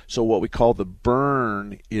 6. So what we call the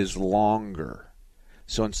burn is longer.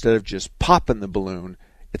 So instead of just popping the balloon,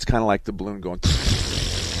 it's kind of like the balloon going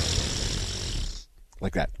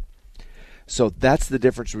like that. So that's the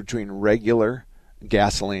difference between regular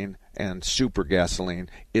gasoline and super gasoline,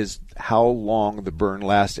 is how long the burn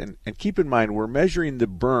lasts. And keep in mind, we're measuring the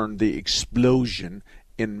burn, the explosion,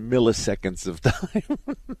 in milliseconds of time.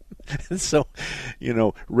 And so,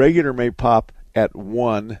 regular may pop at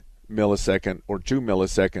 1 millisecond or 2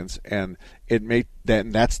 milliseconds, and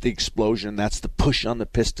that's the explosion, that's the push on the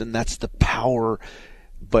piston, that's the power.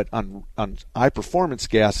 But on high performance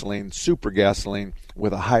gasoline, super gasoline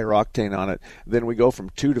with a higher octane on it, then we go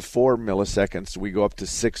from 2 to 4 milliseconds, we go up to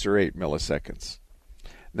 6 or 8 milliseconds.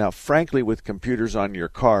 Now, frankly, with computers on your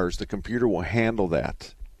cars, the computer will handle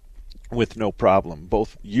that with no problem,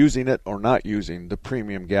 both using it or not using the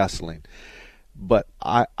premium gasoline. But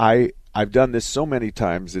I've done this so many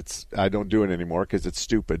times, I don't do it anymore because it's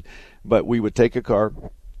stupid. But we would take a car,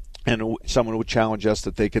 and someone would challenge us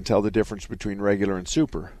that they could tell the difference between regular and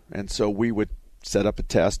super. And so we would set up a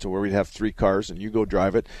test where we'd have 3 cars, and you go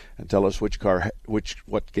drive it and tell us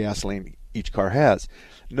what gasoline each car has.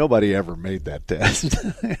 Nobody ever made that test.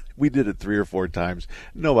 We did it 3 or 4 times.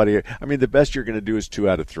 The best you're going to do is 2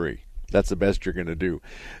 out of 3. That's the best you're going to do.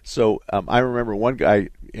 So I remember one guy,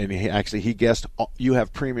 and he guessed you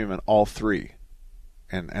have premium in all 3.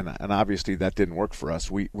 And obviously that didn't work for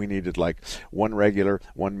us. We needed like 1 regular,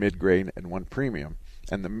 1 mid-grade, and 1 premium.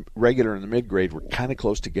 And the regular and the mid-grade were kind of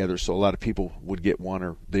close together, so a lot of people would get one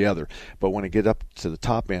or the other. But when it get up to the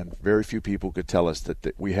top end, very few people could tell us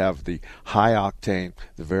that we have the high octane,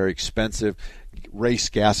 the very expensive race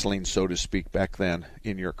gasoline, so to speak, back then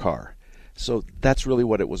in your car. So that's really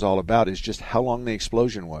what it was all about, is just how long the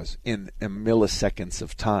explosion was in milliseconds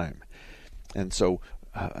of time. And so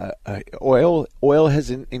oil has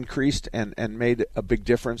increased and made a big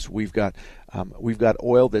difference. We've got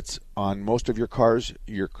oil that's on most of your cars.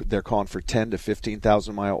 They're calling for 10 to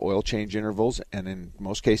 15,000 mile oil change intervals, and in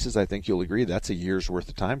most cases, I think you'll agree that's a year's worth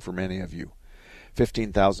of time for many of you.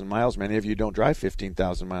 15,000 miles. Many of you don't drive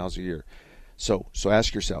 15,000 miles a year. So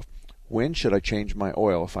ask yourself, when should I change my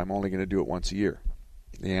oil if I'm only going to do it once a year?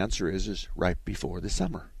 The answer is right before the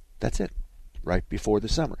summer. That's it. Right before the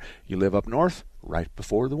summer. You live up north, right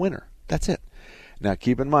before the winter. That's it. Now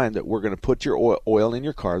keep in mind that we're going to put your oil in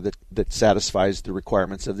your car that satisfies the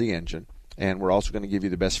requirements of the engine, and we're also going to give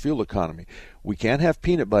you the best fuel economy. We can't have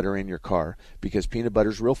peanut butter in your car because peanut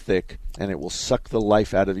butter is real thick and it will suck the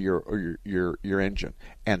life out of your engine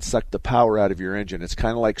and suck the power out of your engine. It's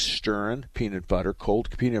kind of like stirring peanut butter,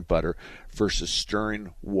 cold peanut butter, versus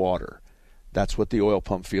stirring water. That's what the oil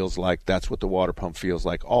pump feels like. That's what the water pump feels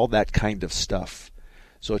like. All that kind of stuff.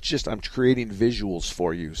 So it's just I'm creating visuals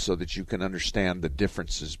for you so that you can understand the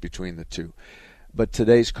differences between the two. But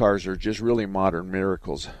today's cars are just really modern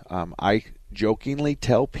miracles. I jokingly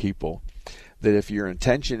tell people that if your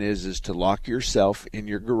intention is to lock yourself in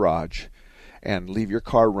your garage and leave your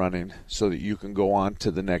car running so that you can go on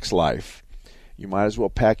to the next life, you might as well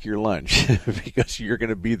pack your lunch because you're going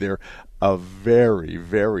to be there a very,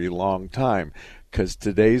 very long time. Because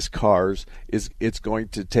today's cars, it's going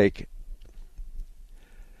to take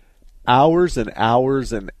hours and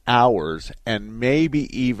hours and hours and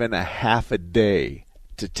maybe even a half a day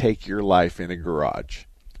to take your life in a garage.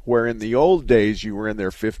 Where in the old days you were in there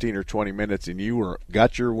 15 or 20 minutes and you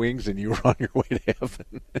got your wings and you were on your way to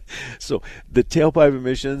heaven. So the tailpipe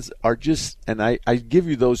emissions are just, and I give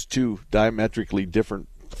you those two diametrically different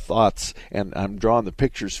thoughts, and I'm drawing the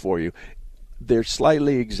pictures for you. They're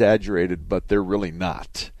slightly exaggerated, but they're really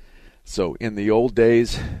not. So in the old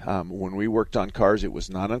days, when we worked on cars, it was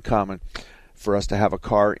not uncommon for us to have a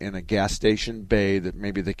car in a gas station bay that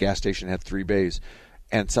maybe the gas station had 3 bays.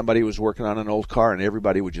 And somebody was working on an old car, and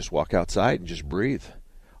everybody would just walk outside and just breathe.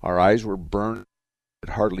 Our eyes were burned,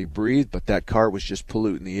 could hardly breathe, but that car was just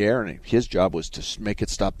polluting the air, and his job was to make it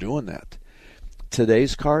stop doing that.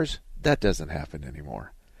 Today's cars, that doesn't happen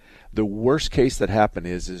anymore. The worst case that happened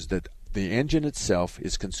is that the engine itself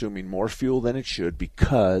is consuming more fuel than it should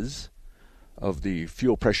because of the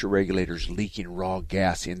fuel pressure regulators leaking raw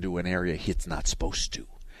gas into an area it's not supposed to.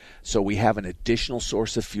 So we have an additional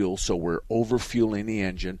source of fuel, so we're over-fueling the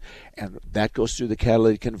engine, and that goes through the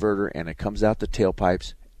catalytic converter, and it comes out the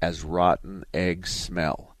tailpipes as rotten egg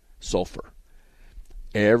smell, sulfur.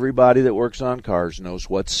 Everybody that works on cars knows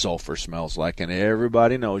what sulfur smells like, and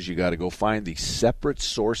everybody knows you got to go find the separate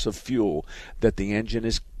source of fuel that the engine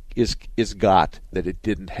is got that it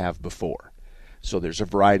didn't have before. So there's a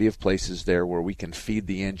variety of places there where we can feed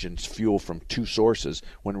the engine's fuel from 2 sources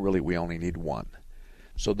when really we only need 1.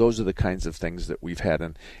 So those are the kinds of things that we've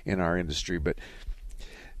had in our industry. But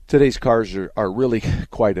today's cars are really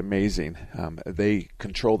quite amazing. They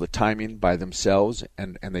control the timing by themselves,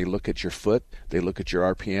 and they look at your foot, they look at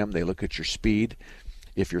your RPM, they look at your speed.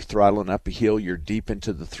 If you're throttling up a hill, you're deep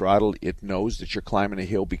into the throttle. It knows that you're climbing a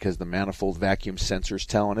hill because the manifold vacuum sensor's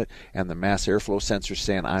telling it, and the mass airflow sensor's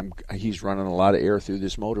saying he's running a lot of air through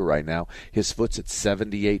this motor right now. His foot's at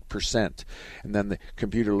 78%. And then the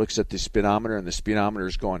computer looks at the speedometer, and the speedometer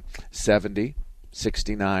is going 70,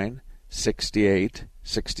 69, 68,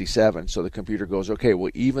 67. So the computer goes, okay,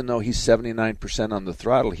 well, even though he's 79% on the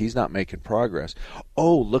throttle, he's not making progress.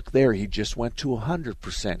 Oh, look there, he just went to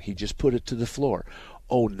 100%. He just put it to the floor.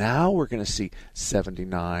 Oh, now we're going to see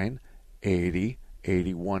 79, 80,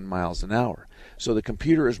 81 miles an hour. So the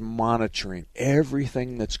computer is monitoring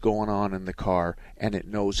everything that's going on in the car, and it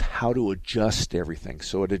knows how to adjust everything.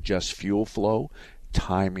 So it adjusts fuel flow,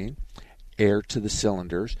 timing, air to the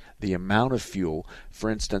cylinders, the amount of fuel. For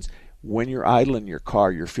instance, when you're idling your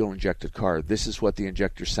car, your fuel-injected car, this is what the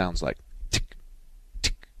injector sounds like. Tick,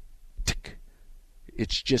 tick, tick.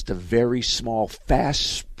 It's just a very small, fast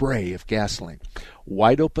spray of gasoline.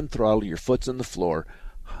 Wide open throttle, your foot's on the floor.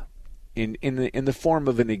 In the form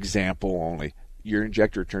of an example only, your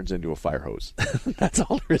injector turns into a fire hose. That's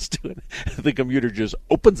all there is to it. The computer just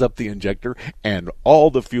opens up the injector, and all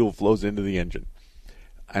the fuel flows into the engine.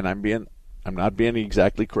 And I'm not being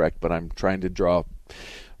exactly correct, but I'm trying to draw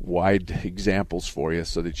wide examples for you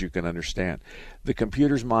so that you can understand. The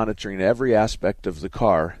computer's monitoring every aspect of the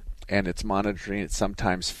car, and it's monitoring it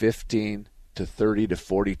sometimes 15 to 30 to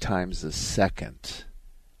 40 times a second.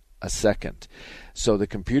 So the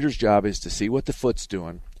computer's job is to see what the foot's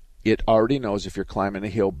doing. It already knows if you're climbing a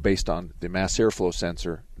hill based on the mass airflow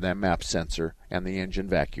sensor, the MAP sensor, and the engine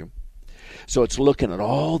vacuum. So it's looking at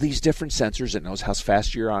all these different sensors. It knows how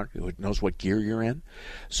fast you're on. It knows what gear you're in.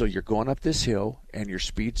 So you're going up this hill, and your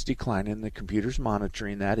speed's declining. The computer's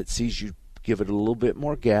monitoring that. It sees you give it a little bit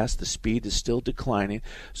more gas. The speed is still declining.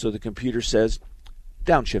 So the computer says,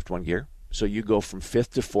 downshift 1 gear. So you go from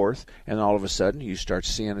 5th to 4th, and all of a sudden you start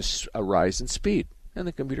seeing a rise in speed. And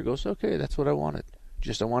the computer goes, okay, that's what I wanted.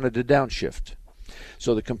 I wanted to downshift.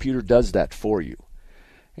 So the computer does that for you.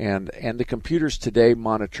 And the computers today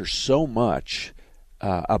monitor so much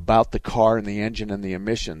about the car and the engine and the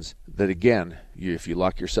emissions that, again, if you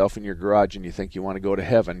lock yourself in your garage and you think you want to go to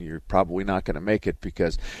heaven, you're probably not going to make it,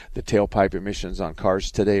 because the tailpipe emissions on cars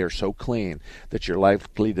today are so clean that you're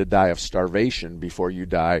likely to die of starvation before you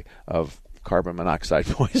die of carbon monoxide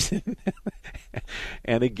poisoning.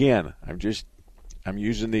 And again, I'm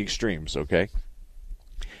using the extremes, okay?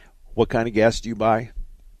 What kind of gas do you buy?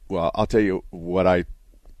 Well, I'll tell you what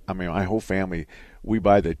my whole family, we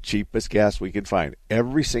buy the cheapest gas we can find.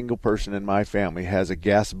 Every single person in my family has a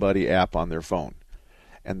Gas Buddy app on their phone.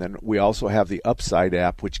 And then we also have the Upside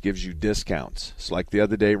app, which gives you discounts. So like the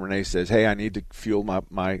other day, Renee says, hey, I need to fuel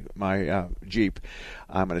my Jeep.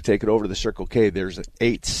 I'm going to take it over to the Circle K. There's an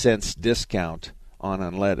 8 cents discount on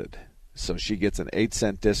unleaded. So she gets an 8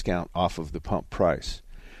 cent discount off of the pump price.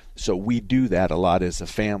 So we do that a lot as a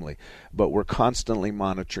family. But we're constantly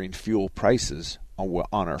monitoring fuel prices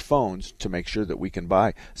on our phones to make sure that we can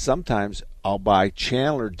buy. Sometimes I'll buy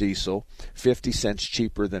Chandler diesel 50 cents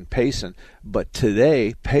cheaper than Payson, but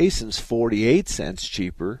today Payson's 48 cents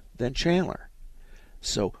cheaper than Chandler.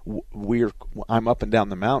 So I'm up and down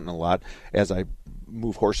the mountain a lot as I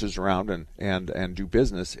move horses around and do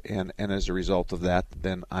business, and as a result of that,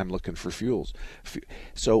 then I'm looking for fuels.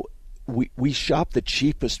 So we shop the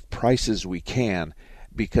cheapest prices we can,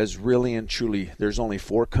 because really and truly there's only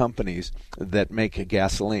 4 companies that make a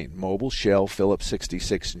gasoline: Mobil, Shell, Phillips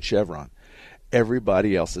 66, and Chevron.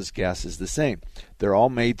 Everybody else's gas is the same. They're all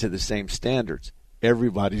made to the same standards.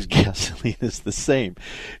 Everybody's gasoline is the same.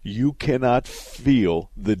 You cannot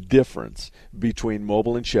feel the difference between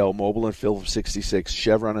Mobil and Shell, Mobil and Phillips 66,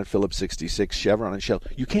 Chevron and Phillips 66, Chevron and Shell.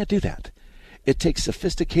 You can't do that. It takes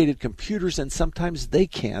sophisticated computers, and sometimes they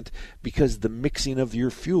can't, because the mixing of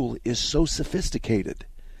your fuel is so sophisticated.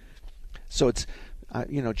 So it's,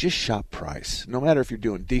 just shop price. No matter if you're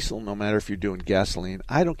doing diesel, no matter if you're doing gasoline.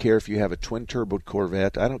 I don't care if you have a twin-turbo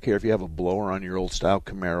Corvette. I don't care if you have a blower on your old-style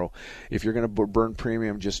Camaro. If you're going to burn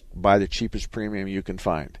premium, just buy the cheapest premium you can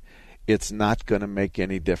find. It's not going to make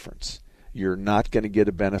any difference. You're not going to get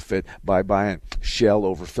a benefit by buying Shell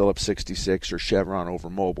over Phillips 66 or Chevron over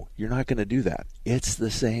Mobil. You're not going to do that. It's the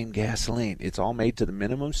same gasoline. It's all made to the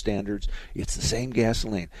minimum standards. It's the same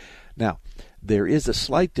gasoline. Now, there is a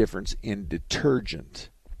slight difference in detergent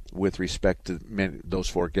with respect to those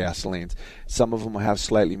 4 gasolines. Some of them have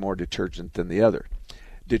slightly more detergent than the other.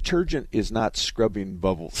 Detergent is not scrubbing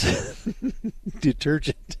bubbles.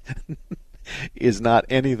 Detergent is not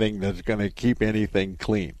anything that's going to keep anything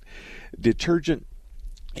clean. Detergent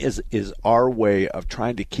is our way of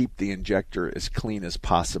trying to keep the injector as clean as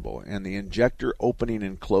possible. And the injector opening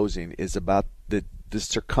and closing is about the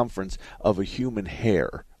circumference of a human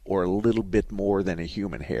hair, or a little bit more than a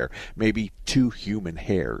human hair, maybe 2 human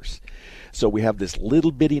hairs. So we have this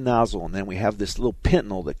little bitty nozzle, and then we have this little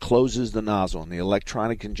pinhole that closes the nozzle, and the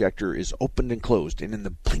electronic injector is opened and closed in the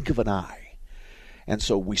blink of an eye. And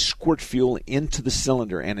so we squirt fuel into the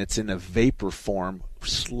cylinder, and it's in a vapor form,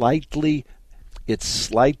 slightly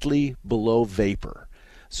below vapor.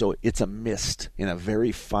 So it's a mist, in a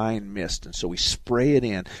very fine mist. And so we spray it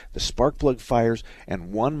in. The spark plug fires,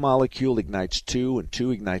 and 1 molecule ignites 2, and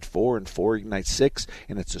 2 ignite 4, and 4 ignite 6.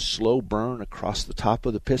 And it's a slow burn across the top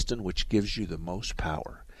of the piston, which gives you the most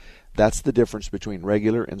power. That's the difference between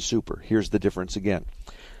regular and super. Here's the difference again.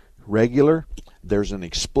 Regular, there's an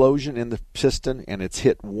explosion in the piston, and it's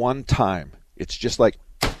hit 1 time. It's just like,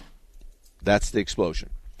 that's the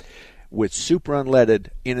explosion. With super unleaded,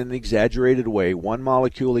 in an exaggerated way, 1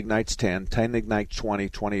 molecule ignites 10, 10 ignites 20,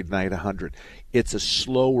 20 ignite 100. It's a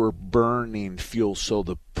slower burning fuel, so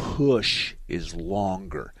the push is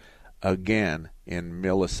longer. Again, in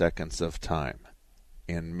milliseconds of time.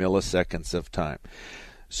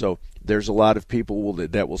 So there's a lot of people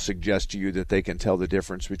that will suggest to you that they can tell the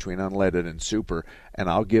difference between unleaded and super, and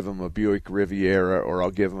I'll give them a Buick Riviera, or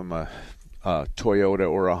I'll give them a Toyota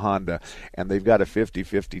or a Honda, and they've got a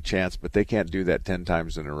 50-50 chance, but they can't do that 10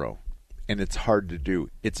 times in a row. And it's hard to do.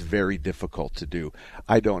 It's very difficult to do.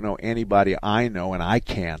 I don't know anybody I know, and I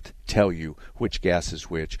can't tell you which gas is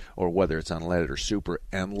which, or whether it's unleaded or super,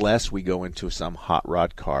 unless we go into some hot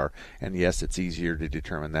rod car. And yes, it's easier to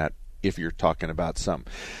determine that if you're talking about some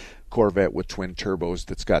Corvette with twin turbos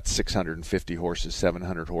that's got 650 horses,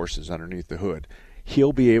 700 horses underneath the hood.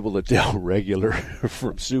 He'll be able to tell regular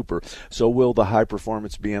from super. So will the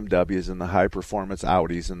high-performance BMWs and the high-performance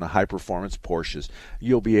Audis and the high-performance Porsches.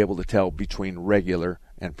 You'll be able to tell between regular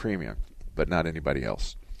and premium, but not anybody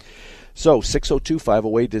else. So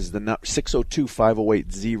 602-508 is the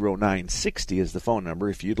 602-508-0960 is the phone number.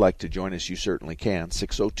 If you'd like to join us, you certainly can.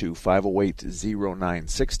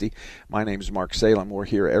 602-508-0960. My name is Mark Salem. We're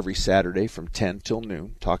here every Saturday from 10 till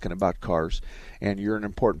noon talking about cars, and you're an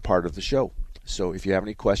important part of the show. So if you have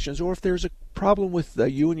any questions, or if there's a problem with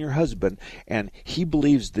you and your husband and he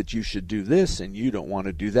believes that you should do this and you don't want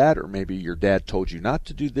to do that, or maybe your dad told you not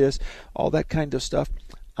to do this, all that kind of stuff,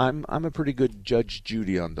 I'm a pretty good Judge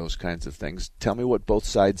Judy on those kinds of things. Tell me what both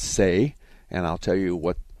sides say, and I'll tell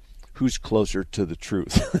you who's closer to the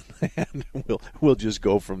truth. And we'll just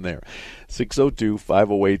go from there.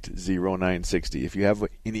 602-508-0960. If you have an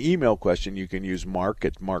email question, you can use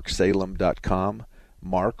mark@marksalem.com.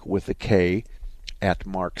 Mark with a K at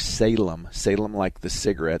Salem like the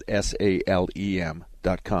cigarette, SALEM.com.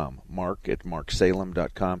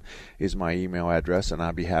 Mark@marksalem.com is my email address, and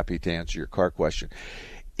I'll be happy to answer your car question.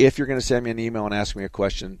 If you're going to send me an email and ask me a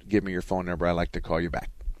question, give me your phone number. I'd like to call you back.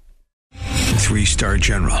 3-star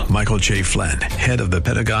General Michael J. Flynn, head of the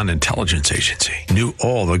Pentagon Intelligence Agency, knew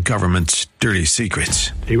all the government's dirty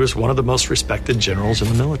secrets. He was one of the most respected generals in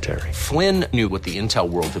the military. Flynn knew what the intel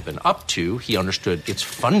world had been up to. He understood its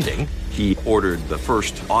funding. He ordered the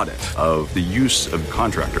first audit of the use of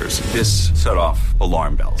contractors. This set off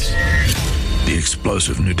alarm bells. The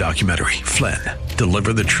explosive new documentary, Flynn,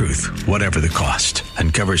 Deliver the Truth, Whatever the Cost,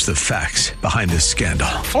 uncovers the facts behind this scandal.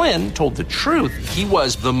 Flynn told the truth. He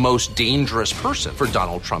was the most dangerous person for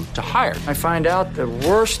Donald Trump to hire. I find out the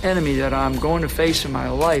worst enemy that I'm going to face in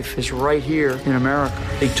my life is right here in America.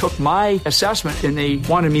 They took my assessment and they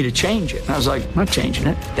wanted me to change it. And I was like, I'm not changing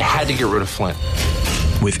it. They had to get rid of Flynn.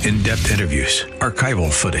 With in-depth interviews,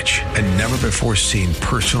 archival footage, and never-before-seen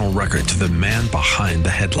personal records of the man behind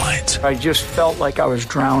the headlines. I just felt like I was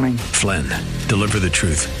drowning. Flynn, Deliver the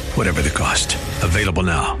Truth, Whatever the Cost. Available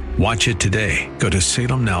now. Watch it today. Go to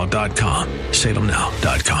salemnow.com.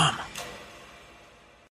 salemnow.com.